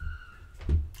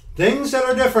 Things that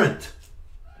are different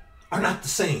are not the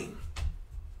same.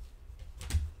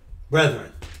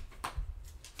 Brethren.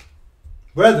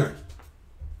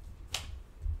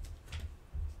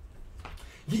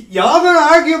 Y'all going to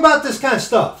argue about this kind of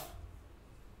stuff.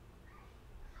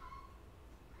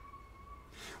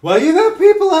 Well, you got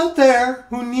people out there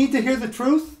who need to hear the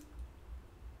truth.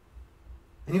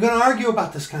 And you're going to argue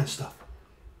about this kind of stuff.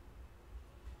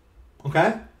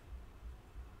 Okay?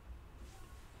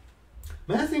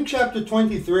 Matthew chapter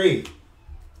 23.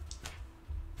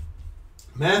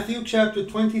 Matthew chapter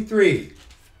 23.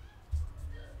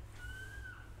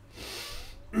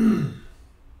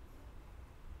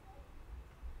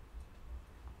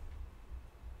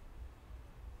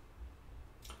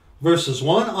 Verses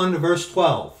 1 on to verse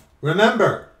 12.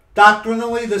 Remember,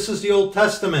 doctrinally, this is the Old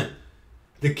Testament.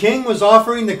 The king was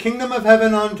offering the kingdom of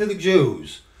heaven unto the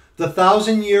Jews, the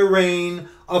 1,000-year reign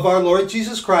of our Lord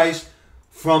Jesus Christ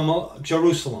from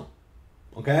Jerusalem.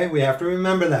 Okay, we have to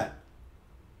remember that.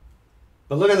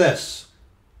 But look at this.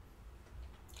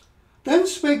 Then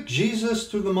spake Jesus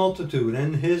to the multitude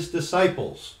and his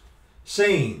disciples,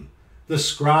 saying, the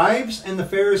scribes and the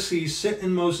Pharisees sit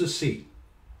in Moses' seat.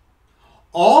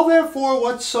 All therefore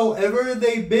whatsoever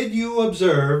they bid you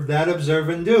observe, that observe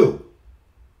and do.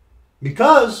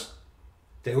 Because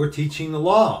they were teaching the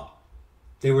law.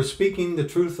 They were speaking the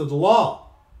truth of the law.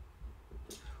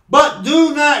 But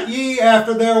do not ye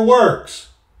after their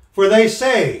works, for they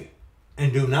say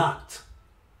and do not.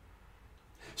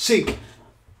 See,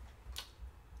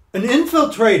 an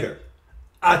infiltrator,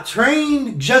 a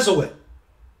trained Jesuit,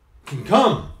 can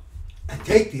come and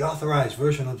take the authorized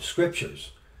version of the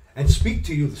scriptures and speak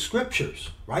to you the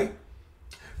scriptures, right?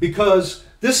 Because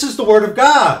this is the Word of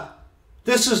God.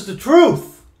 This is the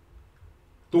truth.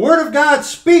 The Word of God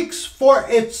speaks for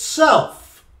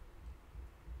itself.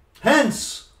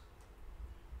 Hence,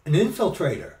 an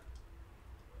infiltrator,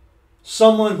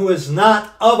 someone who is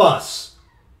not of us,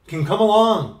 can come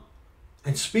along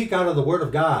and speak out of the Word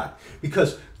of God.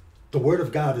 Because the Word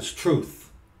of God is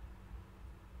truth.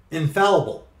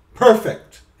 Infallible,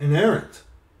 perfect, inerrant.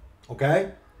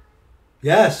 Okay?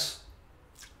 Yes.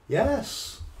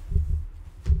 Yes.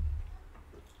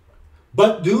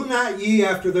 But do not ye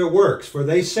after their works, for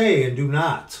they say and do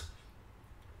not.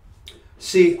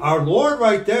 See, our Lord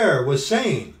right there was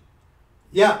saying,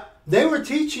 yeah, they were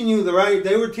teaching you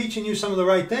some of the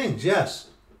right things, yes.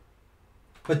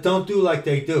 But don't do like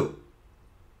they do.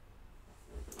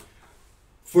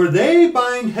 For they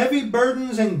bind heavy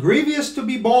burdens and grievous to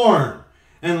be borne,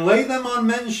 and lay them on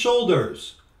men's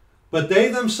shoulders. But they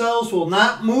themselves will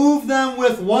not move them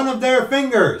with one of their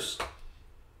fingers.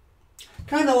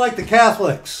 Kind of like the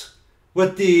Catholics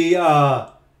with the,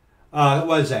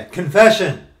 what is that?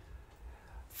 Confession.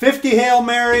 50 Hail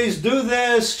Marys, do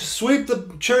this, sweep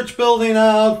the church building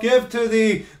out, give to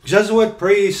the Jesuit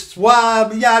priests,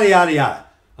 yada, yada, yada.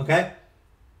 Okay?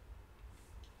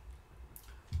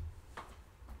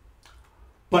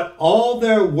 But all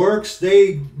their works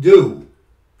they do.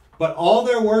 But all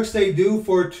their works they do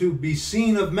for to be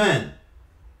seen of men.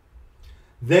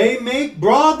 They make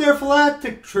broad their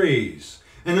phylacteries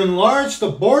and enlarge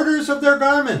the borders of their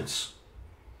garments,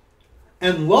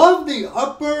 and love the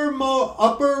upper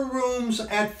rooms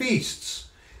at feasts,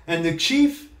 and the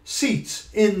chief seats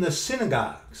in the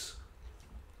synagogues,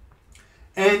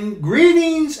 and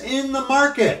greetings in the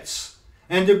markets,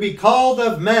 and to be called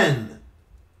of men,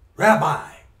 Rabbi,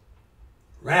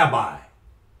 Rabbi.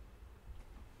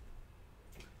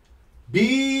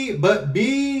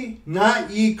 Be not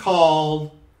ye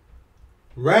called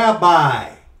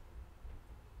Rabbi,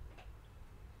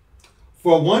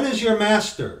 for one is your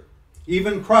master,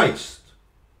 even Christ,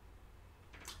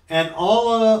 and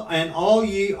all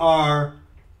ye are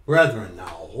brethren. Now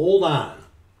hold on.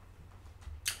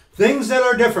 Things that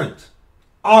are different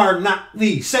are not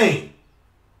the same.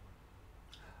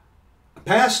 A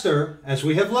pastor, as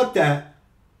we have looked at,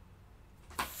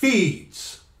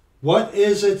 feeds. What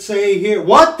does it say here?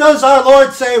 What does our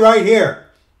Lord say right here?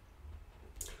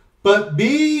 But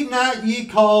be not ye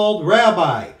called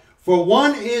Rabbi, for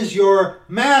one is your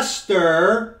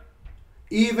master,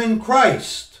 even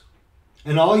Christ,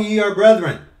 and all ye are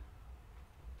brethren.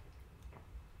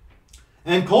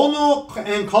 And call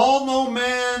no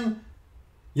man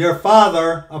your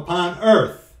father upon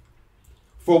earth,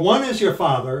 for one is your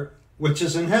Father, which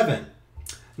is in heaven.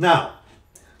 Now,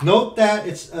 note that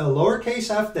it's a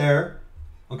lowercase f there.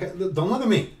 Okay, don't look at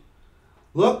me.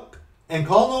 Look, and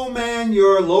call no man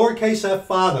your lowercase f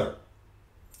father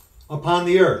upon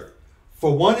the earth,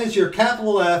 for one is your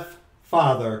capital F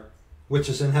Father, which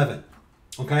is in heaven.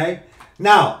 Okay?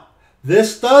 Now,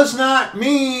 this does not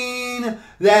mean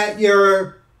that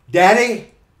your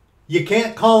daddy, you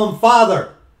can't call him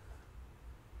father.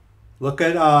 Look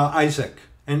at Isaac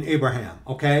and Abraham,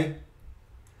 okay?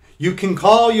 You can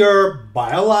call your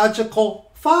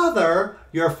biological father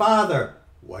your father.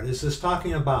 What is this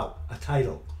talking about? A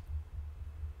title.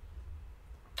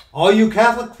 All you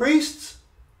Catholic priests,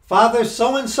 Father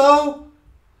so-and-so,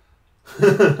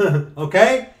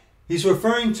 okay? He's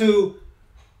referring to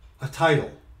a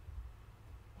title.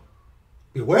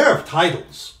 Beware of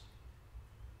titles.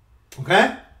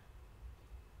 Okay?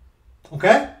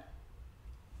 Okay?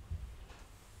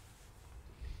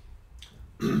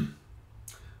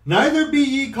 Neither be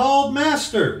ye called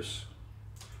masters,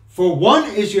 for one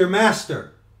is your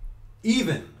master,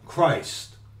 even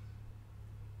Christ.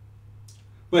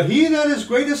 But he that is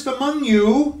greatest among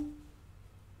you,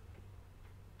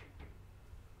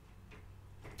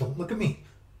 don't look at me,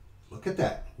 look at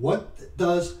that. What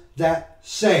does that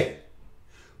say?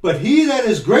 But he that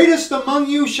is greatest among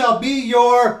you shall be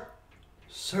your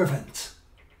servant.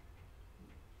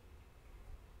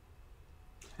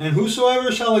 And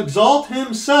whosoever shall exalt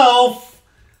himself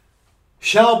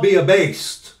shall be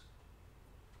abased.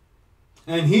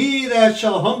 And he that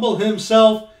shall humble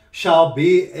himself shall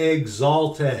be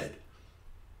exalted.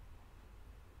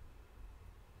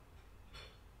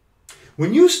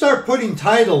 When you start putting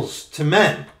titles to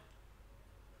men,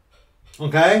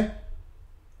 okay,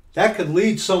 that could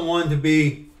lead someone to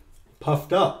be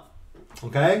puffed up,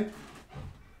 okay?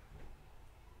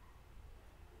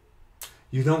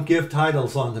 You don't give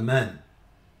titles unto men.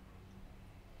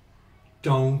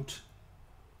 Don't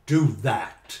do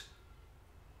that.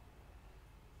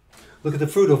 Look at the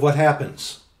fruit of what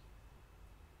happens.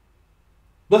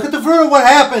 Look at the fruit of what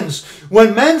happens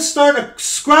when men start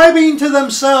ascribing to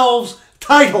themselves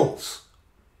titles.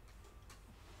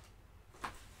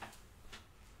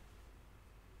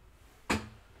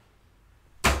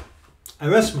 I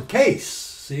rest my case,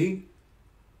 see?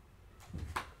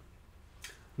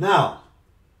 Now,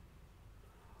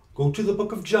 go to the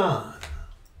book of John.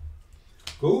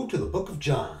 Go to the book of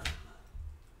John.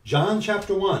 John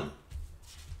chapter 1.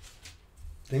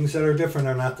 Things that are different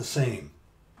are not the same.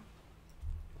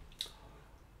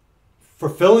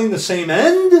 Fulfilling the same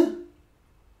end?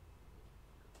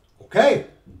 Okay.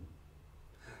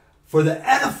 For the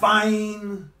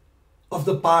edifying of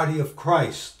the body of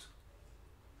Christ.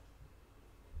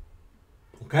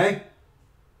 Okay?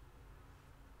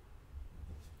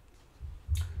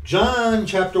 John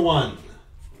chapter 1.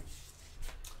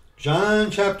 John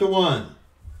chapter 1.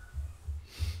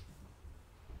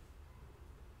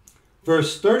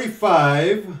 Verse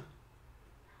 35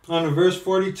 on to verse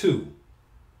 42.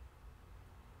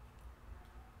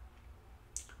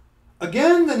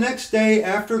 Again the next day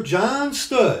after John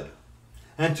stood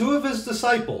and 2 of his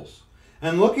disciples.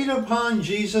 And looking upon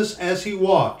Jesus as he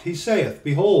walked, he saith,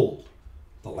 Behold,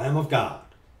 the Lamb of God.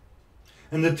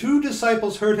 And the 2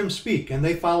 disciples heard him speak, and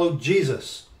they followed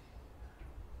Jesus.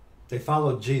 They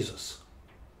followed Jesus.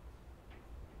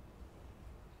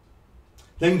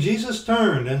 Then Jesus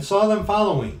turned and saw them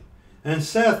following, and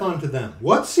saith unto them,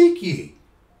 What seek ye?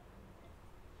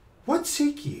 What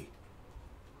seek ye?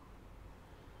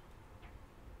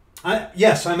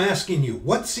 Yes, I'm asking you,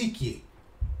 what seek ye?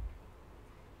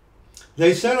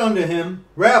 They said unto him,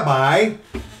 Rabbi,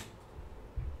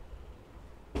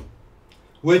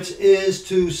 which is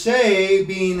to say,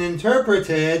 being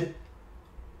interpreted,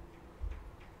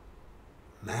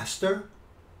 Master,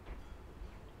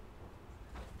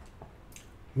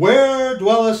 where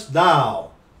dwellest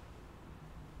thou?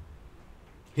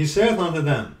 He saith unto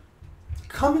them,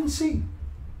 Come and see.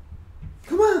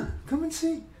 Come on, come and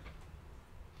see.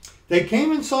 They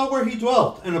came and saw where he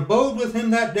dwelt, and abode with him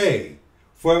that day,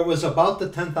 for it was about the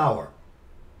 10th hour.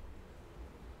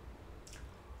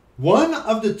 One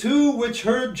of the 2 which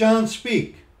heard John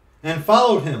speak, and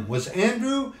followed him, was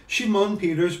Andrew, Shimon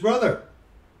Peter's brother.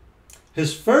 He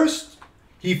first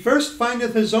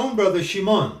findeth his own brother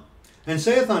Shimon, and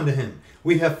saith unto him,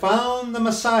 We have found the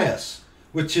Messiah,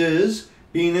 which is,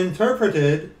 being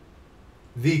interpreted,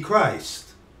 the Christ.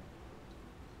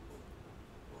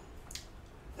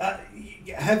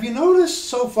 Have you noticed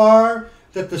so far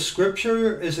that the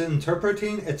scripture is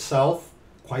interpreting itself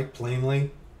quite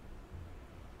plainly?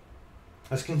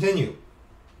 Let's continue.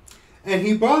 And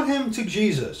he brought him to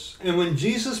Jesus, and when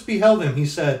Jesus beheld him, he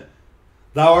said,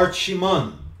 Thou art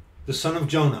Shimon, the son of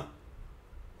Jonah.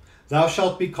 Thou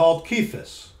shalt be called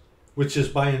Cephas, which is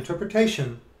by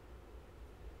interpretation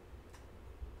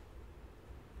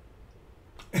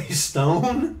a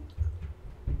stone.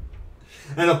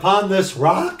 And upon this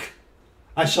rock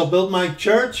I shall build my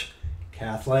church.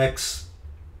 Catholics.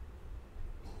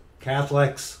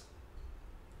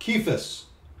 Cephas,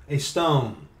 a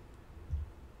stone.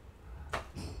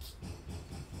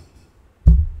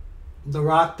 The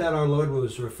rock that our Lord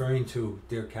was referring to,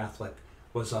 dear Catholic,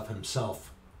 was of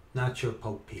himself, not your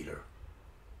Pope Peter.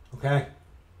 Okay?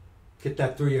 Get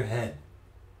that through your head.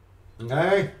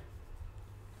 Okay?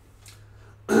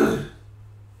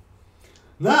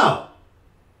 Now,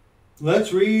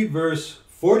 let's read verse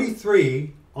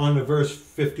 43 on to verse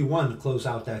 51 to close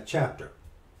out that chapter.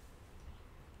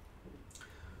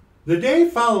 The day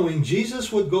following,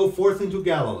 Jesus would go forth into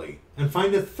Galilee, and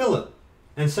findeth Philip,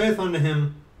 and saith unto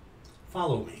him,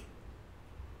 Follow me.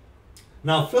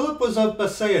 Now Philip was of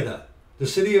Bethsaida, the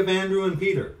city of Andrew and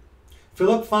Peter.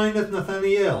 Philip findeth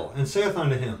Nathanael, and saith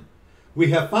unto him,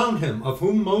 We have found him, of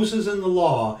whom Moses in the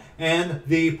law and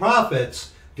the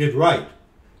prophets did write,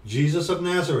 Jesus of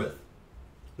Nazareth,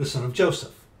 the son of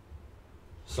Joseph,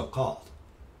 so called.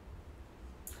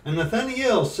 And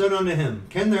Nathanael said unto him,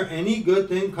 Can there any good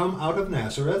thing come out of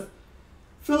Nazareth?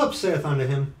 Philip saith unto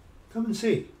him, Come and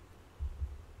see.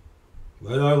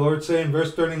 What did our Lord say in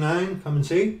verse 39? Come and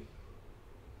see.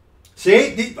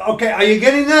 See? Okay, are you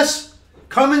getting this?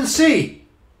 Come and see.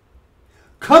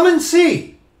 Come and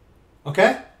see.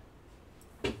 Okay?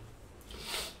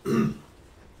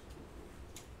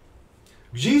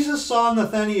 Jesus saw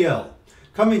Nathanael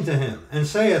coming to him, and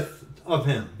saith of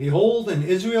him, Behold, an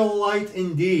Israelite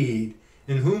indeed,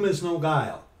 in whom is no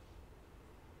guile.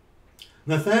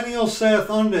 Nathanael saith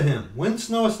unto him, Whence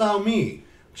knowest thou me?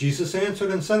 Jesus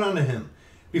answered and said unto him,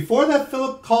 Before that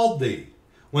Philip called thee,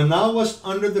 when thou wast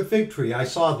under the fig tree, I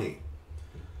saw thee.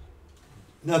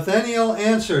 Nathanael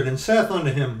answered and saith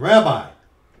unto him, Rabbi,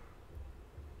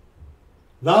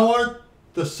 thou art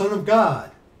the Son of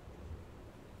God.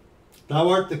 Thou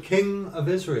art the King of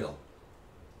Israel.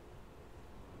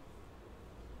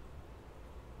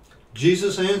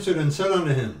 Jesus answered and said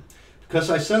unto him, Because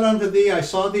I said unto thee, I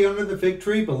saw thee under the fig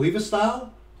tree, believest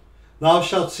thou? Thou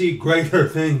shalt see greater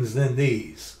things than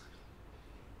these.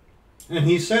 And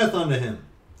he saith unto him,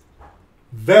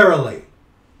 Verily,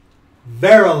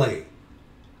 verily,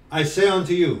 I say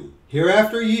unto you,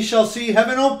 hereafter ye shall see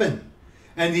heaven open,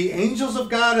 and the angels of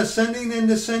God ascending and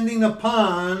descending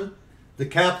upon the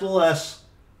capital S,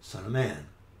 Son of Man.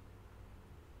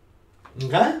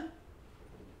 Okay?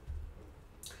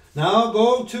 Now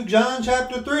go to John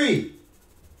chapter 3.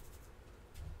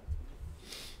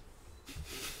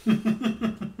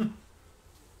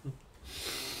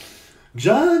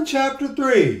 John chapter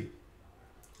 3.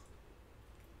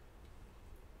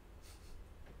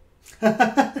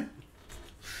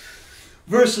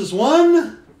 Verses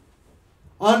 1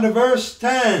 on to verse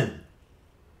 10.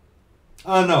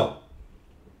 No,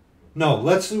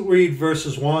 let's read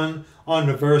verses 1 on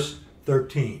to verse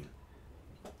 13.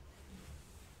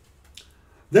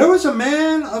 There was a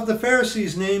man of the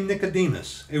Pharisees named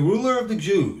Nicodemus, a ruler of the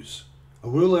Jews. A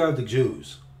ruler of the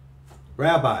Jews.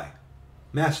 Rabbi,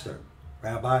 master,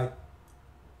 rabbi,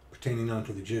 pertaining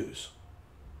unto the Jews.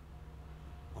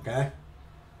 Okay?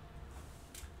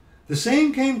 The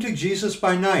same came to Jesus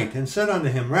by night and said unto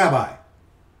him, Rabbi,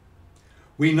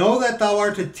 we know that thou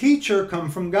art a teacher come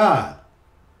from God.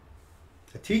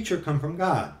 A teacher come from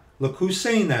God. Look who's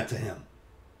saying that to him.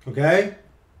 Okay?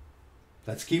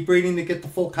 Let's keep reading to get the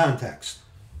full context.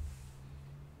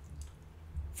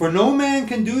 For no man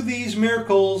can do these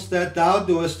miracles that thou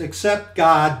doest except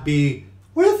God be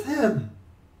with him.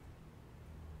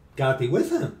 God be with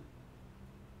him.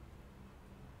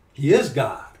 He is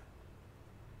God.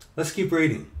 Let's keep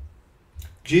reading.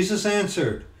 Jesus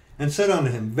answered and said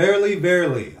unto him, Verily,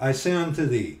 verily, I say unto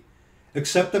thee,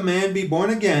 except a man be born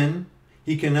again,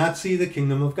 he cannot see the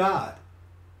kingdom of God.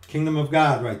 Kingdom of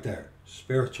God right there.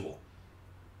 Spiritual.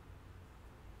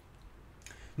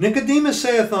 Nicodemus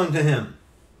saith unto him,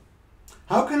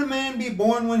 How can a man be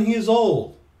born when he is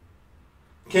old?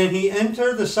 Can he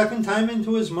enter the second time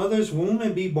into his mother's womb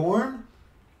and be born?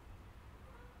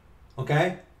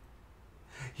 Okay?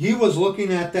 He was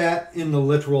looking at that in the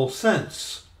literal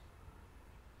sense,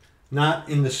 not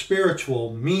in the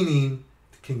spiritual, meaning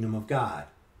the kingdom of God.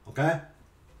 Okay?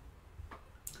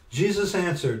 Jesus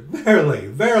answered, Verily,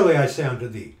 verily, I say unto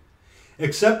thee,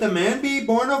 except a man be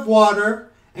born of water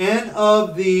and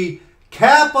of the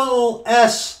capital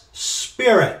S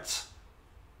Spirit,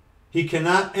 he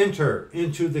cannot enter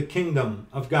into the kingdom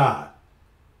of God.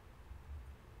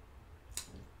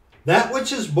 That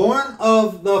which is born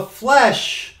of the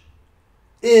flesh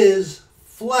is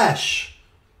flesh.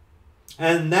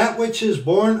 And that which is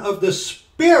born of the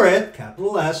Spirit,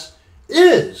 capital S,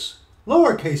 is,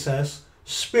 lowercase s,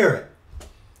 spirit.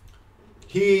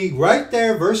 He, right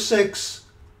there, verse 6,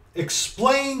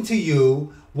 explained to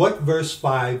you what verse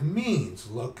 5 means.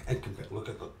 Look.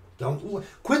 Don't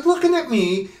quit looking at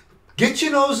me. Get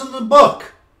your nose in the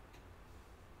book.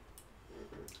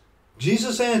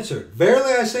 Jesus answered,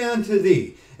 Verily I say unto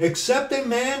thee, except a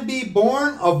man be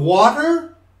born of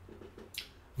water,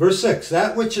 verse 6,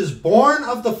 that which is born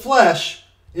of the flesh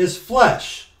is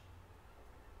flesh,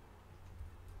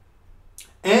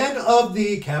 and of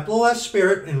the capital S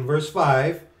Spirit in verse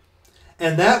 5,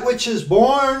 and that which is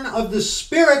born of the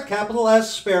Spirit, capital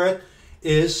S Spirit,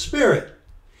 is spirit.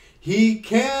 He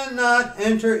cannot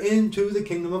enter into the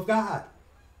kingdom of God.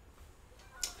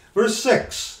 Verse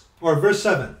 6, or verse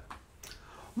 7.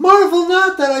 Marvel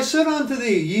not that I said unto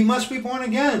thee, ye must be born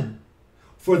again.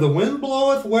 For the wind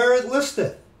bloweth where it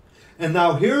listeth, and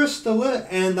thou hearest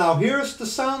the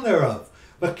sound thereof,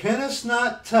 but canst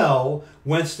not tell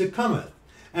whence it cometh,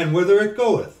 and whither it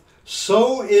goeth.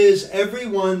 So is every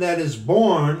one that is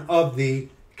born of the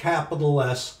capital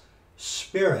S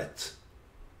Spirit.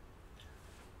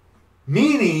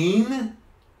 Meaning,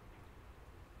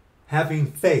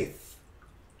 having faith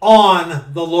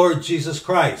on the Lord Jesus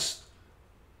Christ.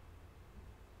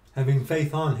 Having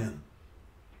faith on him.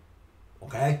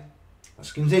 Okay?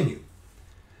 Let's continue.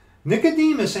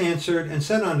 Nicodemus answered and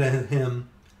said unto him,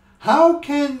 How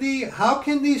can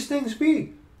these things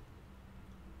be?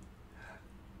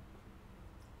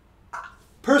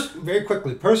 Very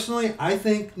quickly, personally, I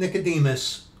think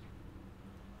Nicodemus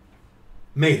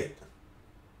made it.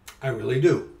 I really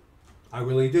do. I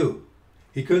really do.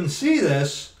 He couldn't see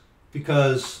this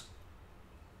because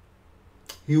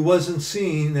he wasn't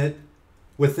seeing it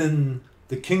within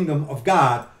the kingdom of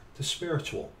God, the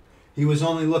spiritual. He was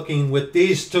only looking with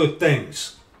these two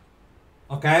things.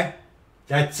 Okay?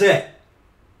 That's it.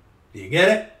 Do you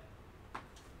get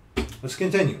it? Let's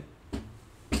continue.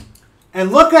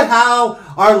 And look at how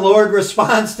our Lord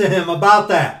responds to him about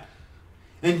that.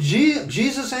 And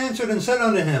Jesus answered and said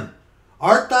unto him,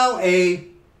 Art thou a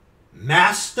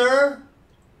master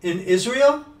in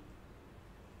Israel?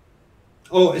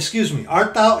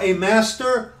 Art thou a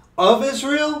master of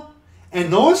Israel, and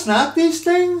knowest not these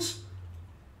things?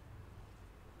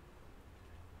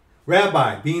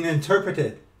 Rabbi, being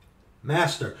interpreted,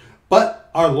 master. But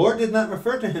our Lord did not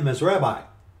refer to him as rabbi.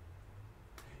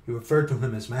 He referred to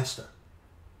him as master.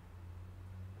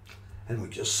 And we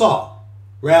just saw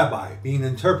rabbi being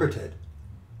interpreted,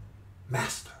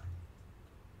 master.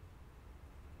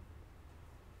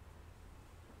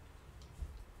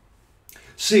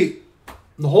 See,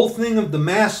 the whole thing of the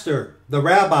master, the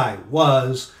rabbi,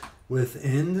 was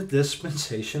within the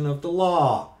dispensation of the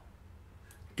law.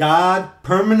 God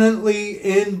permanently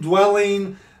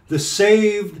indwelling the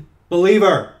saved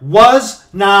believer was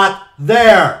not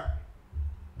there.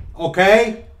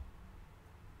 Okay?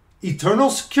 Eternal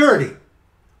security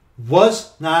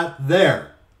was not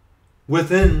there.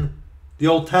 within the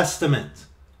Old Testament.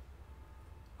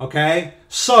 Okay?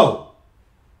 So,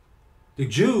 the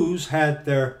Jews had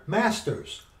their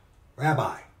masters,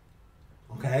 Rabbi.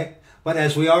 Okay? But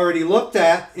as we already looked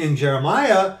at in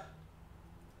Jeremiah,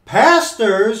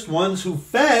 pastors, ones who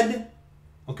fed,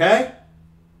 okay?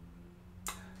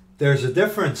 There's a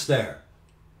difference there.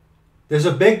 There's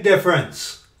a big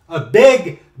difference. A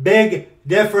big, big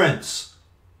difference.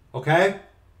 Okay?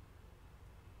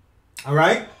 All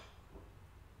right?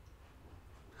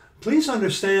 Please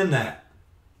understand that.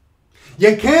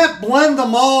 You can't blend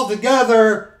them all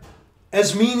together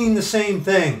as meaning the same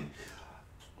thing.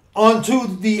 Unto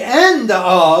the end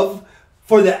of,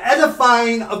 for the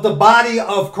edifying of the body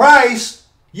of Christ,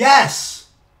 yes.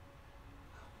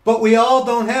 But we all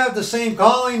don't have the same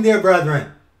calling, dear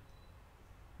brethren.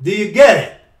 Do you get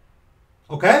it?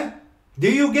 Okay? Do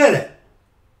you get it?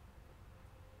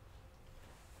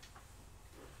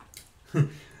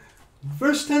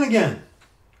 Verse 10 again.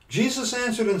 Jesus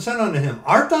answered and said unto him,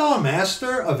 Art thou a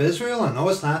master of Israel, and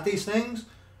knowest not these things?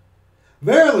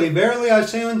 Verily, verily, I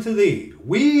say unto thee,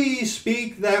 we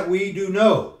speak that we do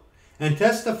know, and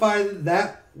testify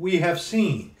that we have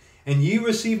seen, and ye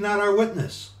receive not our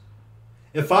witness.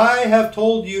 If I have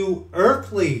told you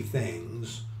earthly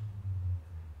things,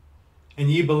 and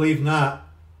ye believe not,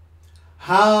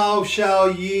 how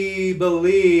shall ye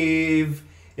believe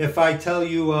if I tell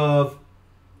you of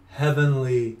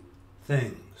heavenly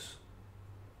things?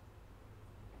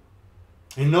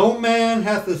 And no man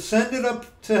hath ascended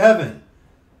up to heaven,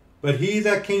 but he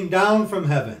that came down from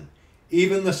heaven,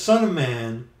 even the Son of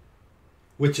Man,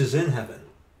 which is in heaven.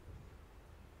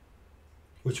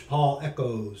 Which Paul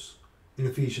echoes in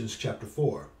Ephesians chapter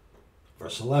 4,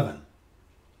 verse 11.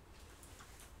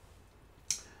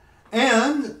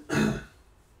 And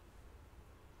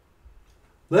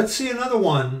let's see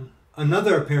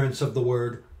another appearance of the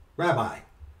word rabbi.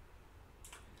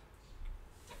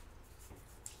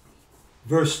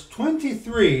 Verse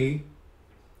 23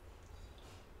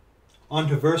 on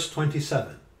to verse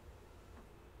 27.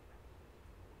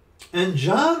 And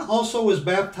John also was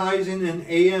baptizing in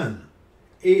Aenon,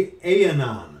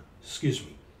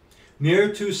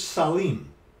 near to Salim,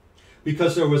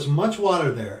 because there was much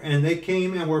water there, and they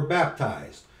came and were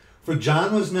baptized, for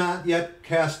John was not yet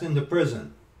cast into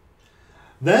prison.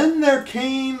 Then there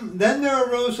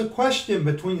arose a question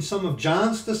between some of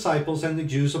John's disciples and the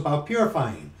Jews about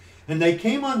purifying. And they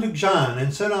came unto John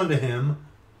and said unto him,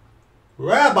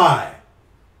 Rabbi,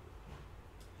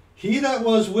 he that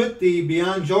was with thee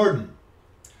beyond Jordan,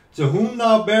 to whom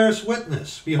thou bearest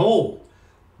witness, behold,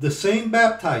 the same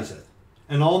baptizeth,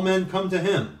 and all men come to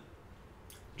him.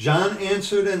 John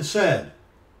answered and said,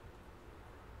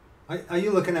 are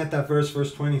you looking at that verse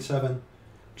 27?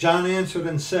 John answered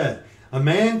and said, a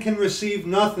man can receive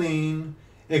nothing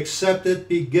except it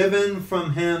be given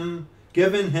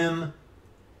him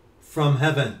from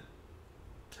heaven.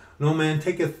 No man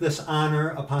taketh this honor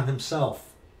upon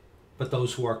himself, but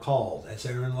those who are called, as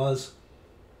Aaron was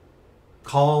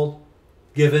called,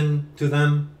 given to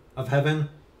them of heaven.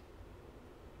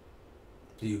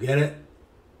 Do you get it?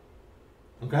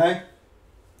 Okay?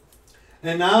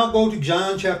 And now go to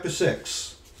John chapter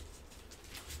 6.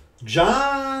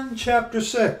 John chapter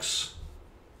 6.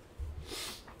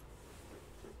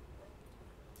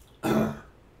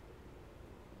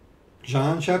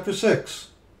 John chapter 6.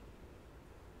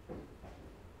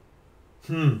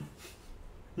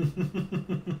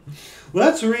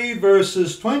 Let's read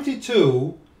verses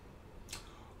 22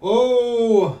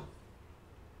 on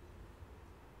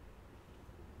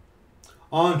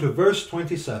to verse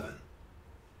 27.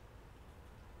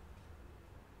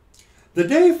 The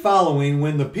day following,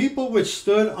 when the people which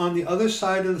stood on the other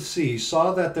side of the sea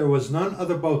saw that there was none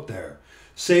other boat there,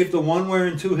 save the one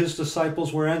whereinto his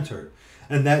disciples were entered,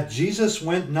 and that Jesus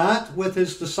went not with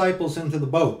his disciples into the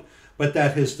boat, but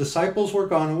that his disciples were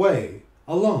gone away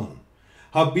alone.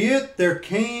 Howbeit there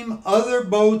came other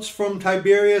boats from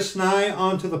Tiberias nigh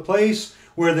unto the place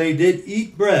where they did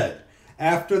eat bread,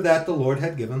 after that the Lord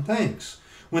had given thanks.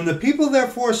 When the people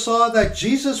therefore saw that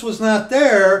Jesus was not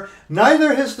there,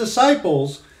 neither his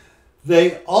disciples,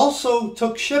 they also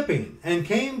took shipping, and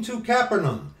came to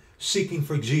Capernaum, seeking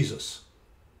for Jesus.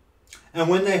 And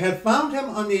when they had found him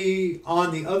on the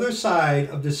other side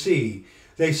of the sea,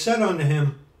 they said unto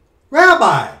him,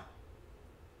 Rabbi,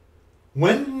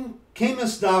 when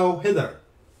camest thou hither?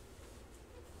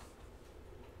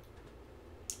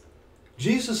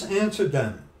 Jesus answered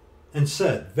them and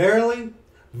said, Verily,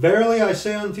 verily I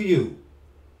say unto you,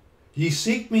 ye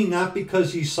seek me not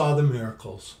because ye saw the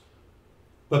miracles,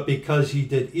 but because ye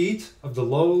did eat of the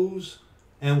loaves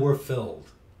and were filled.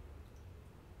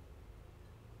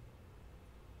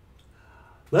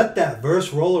 Let that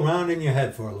verse roll around in your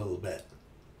head for a little bit.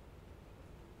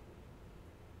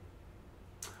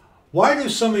 Why do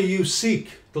some of you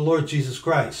seek the Lord Jesus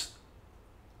Christ?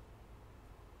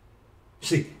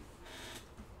 See,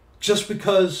 just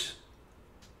because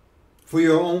for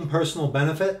your own personal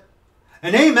benefit?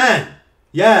 And amen.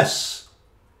 Yes.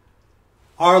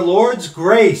 Our Lord's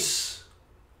grace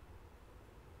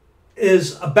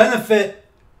is a benefit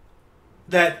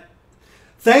that,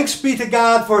 thanks be to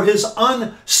God for his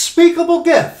unspeakable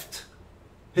gift,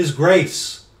 his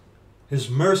grace, his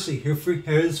mercy,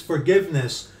 his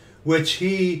forgiveness, which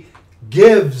he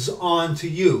gives unto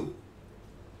you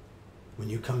when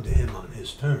you come to him on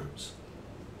his terms.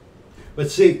 But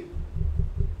see,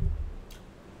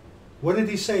 what did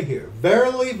he say here?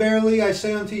 Verily, verily, I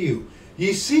say unto you,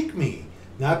 ye seek me,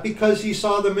 not because ye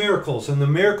saw the miracles. And the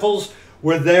miracles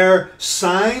were there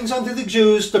signs unto the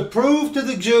Jews to prove to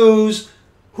the Jews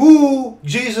who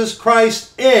Jesus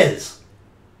Christ is.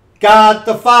 God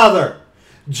the Father.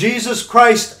 Jesus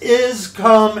Christ is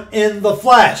come in the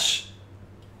flesh.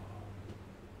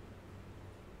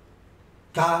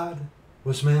 God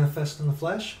was manifest in the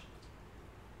flesh.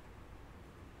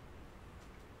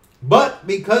 But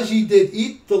because ye did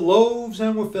eat the loaves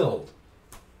and were filled.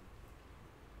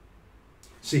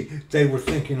 See, they were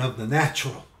thinking of the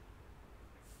natural,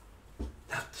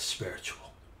 not the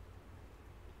spiritual.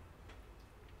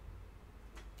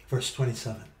 Verse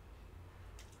 27.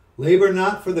 Labor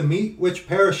not for the meat which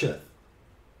perisheth,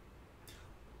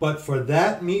 but for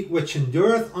that meat which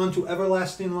endureth unto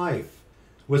everlasting life,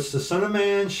 which the Son of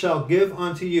Man shall give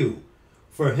unto you.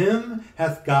 For him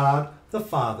hath God the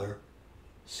Father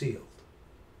sealed.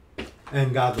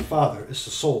 And God the Father is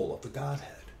the soul of the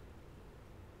Godhead.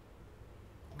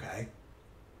 Okay?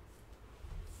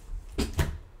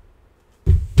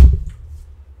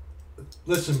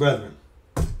 Listen, brethren.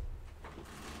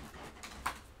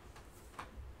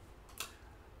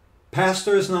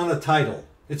 Pastor is not a title.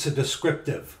 It's a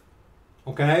descriptive.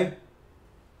 Okay?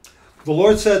 The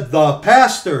Lord said, the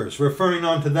pastors, referring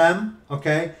unto them.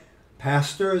 Okay?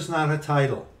 Pastor is not a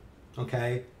title.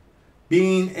 Okay?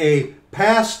 Being a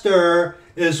pastor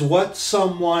is what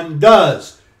someone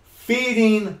does.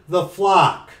 Feeding the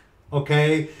flock.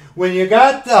 Okay? When you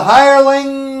got the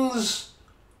hirelings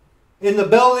in the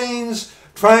buildings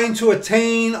trying to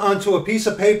attain onto a piece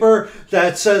of paper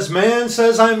that says, man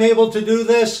says I'm able to do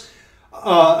this,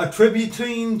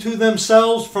 attributing to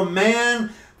themselves from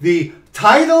man the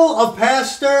title of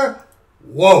pastor,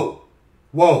 whoa,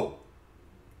 whoa,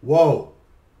 whoa,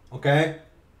 okay?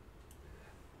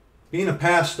 Being a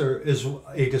pastor is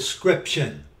a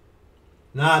description,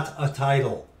 not a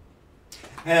title.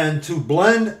 And to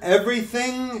blend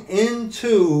everything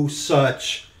into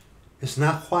such is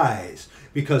not wise,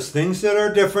 because things that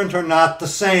are different are not the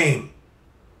same.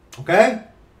 Okay?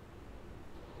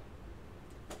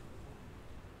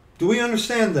 Do we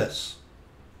understand this?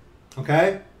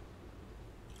 Okay?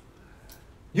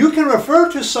 You can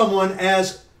refer to someone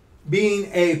as being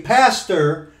a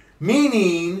pastor,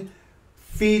 meaning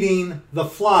feeding the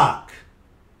flock.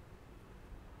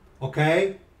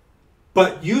 Okay?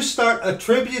 But you start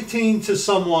attributing to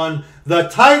someone the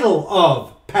title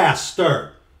of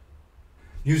pastor,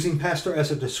 using pastor as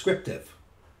a descriptive.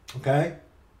 Okay?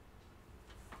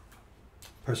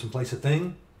 Person, place, a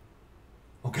thing.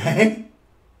 Okay?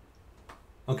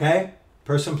 Okay?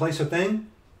 Person, place, a thing.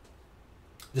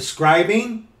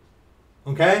 Describing.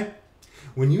 Okay?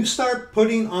 When you start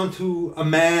putting onto a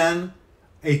man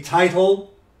a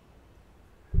title,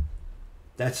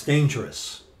 that's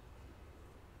dangerous.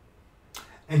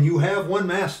 And you have one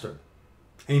master.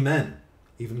 Amen.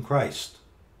 Even Christ.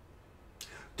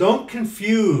 Don't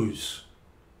confuse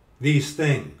these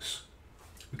things.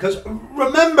 Because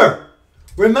remember,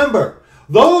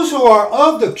 those who are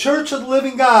of the Church of the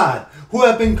Living God, who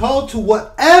have been called to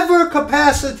whatever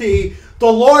capacity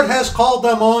the Lord has called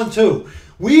them on to,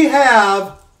 we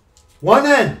have one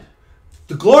end,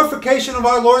 the glorification of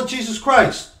our Lord Jesus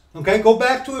Christ. Okay, go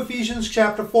back to Ephesians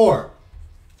chapter 4.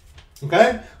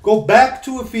 Okay, go back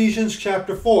to Ephesians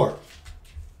chapter 4.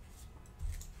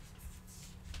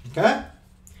 Okay,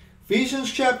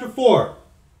 Ephesians chapter 4,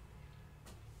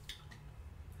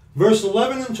 verse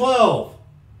 11 and 12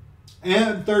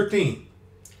 and 13.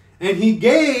 And he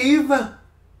gave,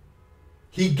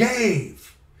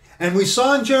 and we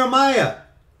saw in Jeremiah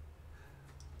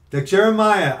that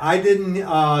Jeremiah, I didn't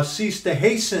cease to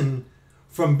hasten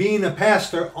from being a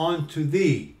pastor unto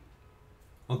thee.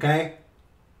 Okay?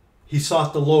 He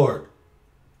sought the Lord.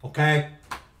 Okay?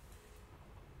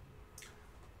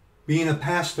 Being a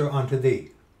pastor unto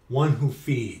thee. One who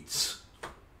feeds.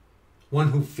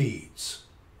 One who feeds.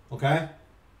 Okay?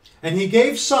 And he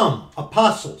gave some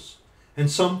apostles, and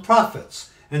some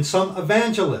prophets, and some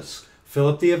evangelists.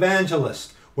 Philip the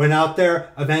evangelist went out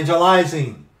there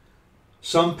evangelizing.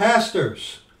 Some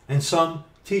pastors, and some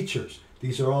teachers.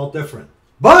 These are all different.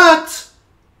 But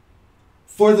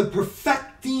for the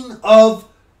perfecting of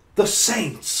the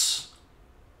saints.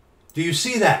 Do you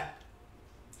see that?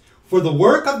 For the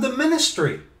work of the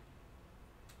ministry.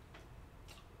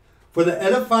 For the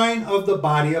edifying of the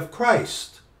body of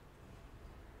Christ.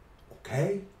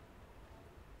 Okay?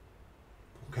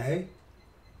 Okay?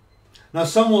 Now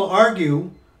some will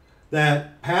argue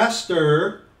that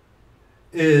pastor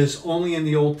is only in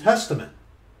the Old Testament.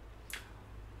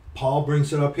 Paul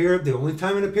brings it up here. The only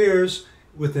time it appears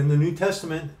within the New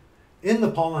Testament in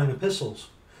the Pauline epistles.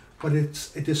 But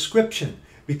it's a description.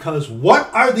 Because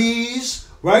what are these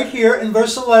right here in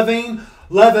verse 11?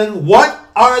 What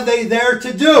are they there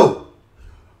to do?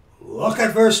 Look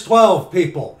at verse 12,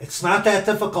 people. It's not that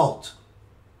difficult.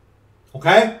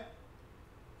 Okay?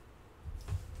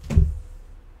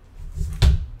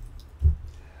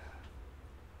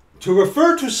 To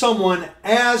refer to someone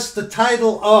as the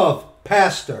title of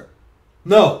pastor.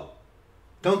 No,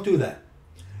 don't do that.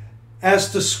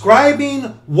 As describing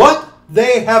what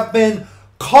they have been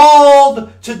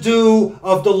called to do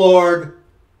of the Lord.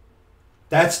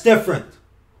 That's different.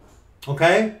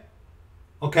 Okay?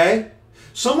 Okay?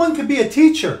 Someone could be a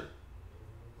teacher,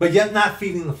 but yet not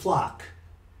feeding the flock.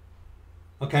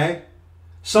 Okay?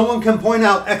 Someone can point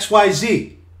out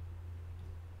XYZ,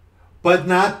 but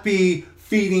not be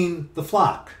feeding the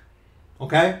flock.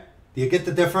 Okay? Do you get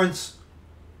the difference?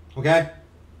 Okay?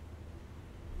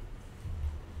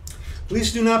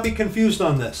 Please do not be confused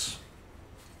on this.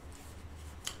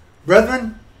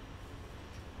 Brethren,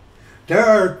 there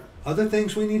are other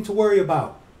things we need to worry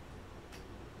about.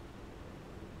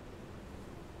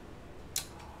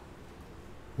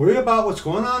 Worry about what's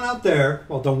going on out there.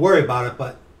 Well, don't worry about it,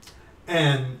 but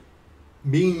and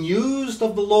being used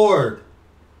of the Lord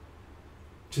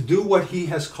to do what He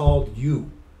has called you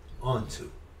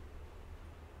onto.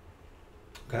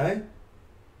 Okay?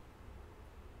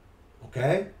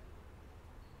 Okay?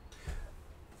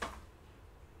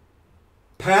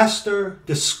 Pastor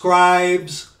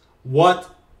describes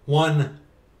what one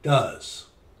does.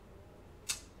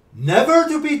 Never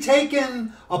to be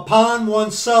taken upon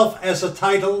oneself as a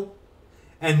title,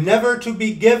 and never to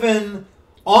be given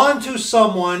onto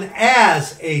someone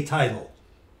as a title.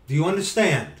 Do you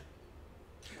understand?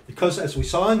 Because as we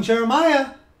saw in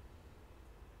Jeremiah,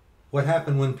 what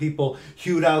happened when people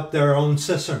hewed out their own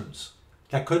cisterns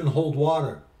that couldn't hold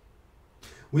water?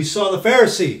 We saw the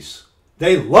Pharisees.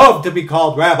 They loved to be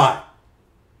called Rabbi.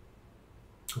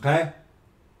 Okay?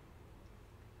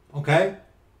 Okay?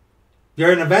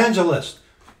 You're an evangelist.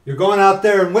 You're going out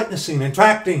there and witnessing and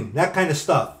tracting, that kind of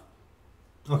stuff.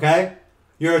 Okay?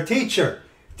 You're a teacher,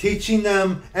 teaching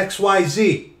them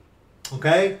XYZ.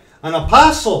 Okay? An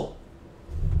apostle,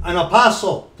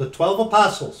 the 12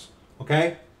 apostles.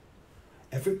 Okay?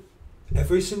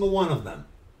 Every single one of them,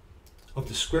 of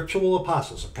the scriptural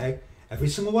apostles, okay? Every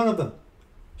single one of them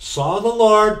saw the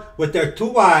Lord with their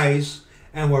two eyes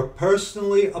and were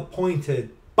personally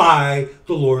appointed by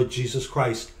the Lord Jesus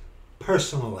Christ.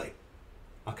 Personally.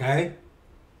 Okay?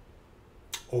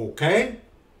 Okay?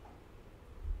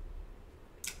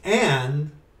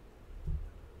 And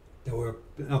they were,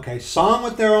 saw him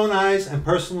with their own eyes and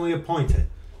personally appointed.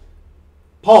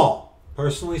 Paul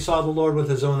personally saw the Lord with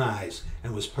his own eyes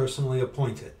and was personally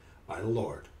appointed by the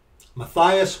Lord.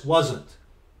 Matthias wasn't.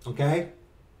 Okay?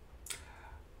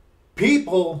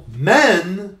 People,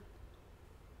 men,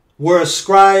 were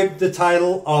ascribed the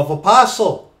title of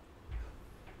apostle.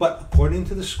 But according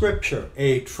to the scripture,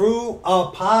 a true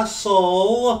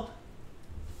apostle,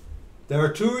 there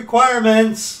are two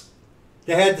requirements.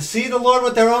 They had to see the Lord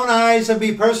with their own eyes and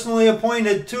be personally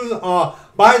appointed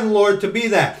by the Lord to be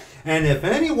that. And if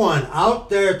anyone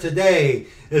out there today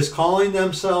is calling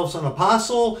themselves an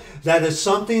apostle, that is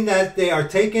something that they are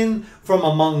taking from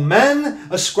among men,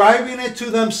 ascribing it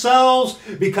to themselves,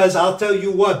 because I'll tell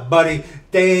you what, buddy,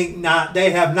 they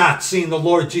have not seen the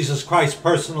Lord Jesus Christ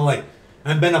personally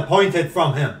and been appointed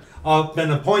from Him, been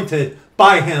appointed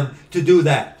by Him to do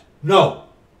that. No.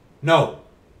 No.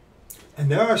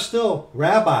 And there are still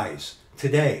rabbis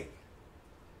today.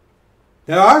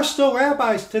 There are still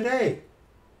rabbis today.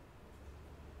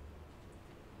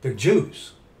 They're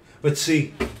Jews. But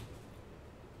see,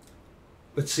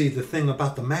 the thing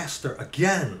about the master,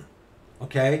 again,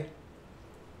 okay?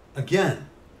 Again,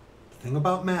 the thing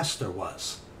about master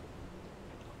was,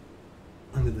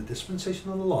 under the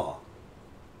dispensation of the law,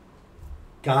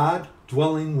 God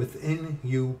dwelling within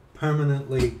you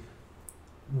permanently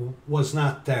was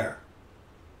not there.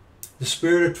 The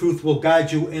Spirit of truth will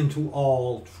guide you into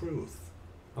all truth.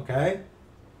 Okay?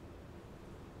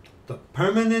 The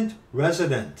permanent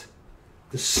resident,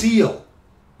 the seal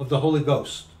of the Holy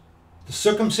Ghost, the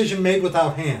circumcision made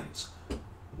without hands,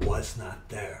 was not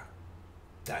there.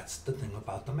 That's the thing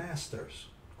about the masters.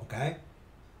 Okay?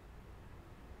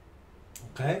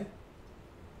 Okay?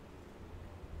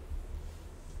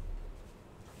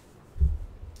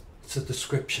 It's a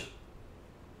description.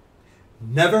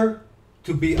 Never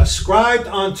to be ascribed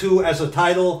onto as a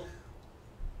title,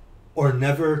 or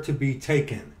never to be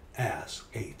taken as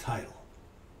a title.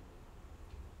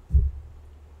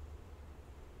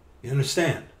 You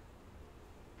understand?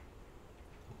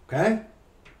 Okay?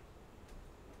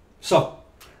 So,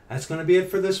 that's going to be it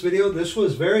for this video. This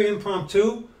was very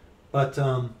impromptu, but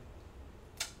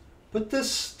put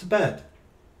this to bed.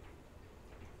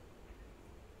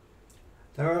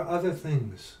 There are other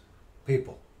things,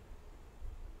 people,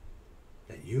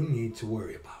 that you need to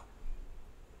worry about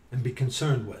and be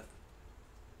concerned with.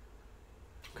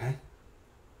 Okay?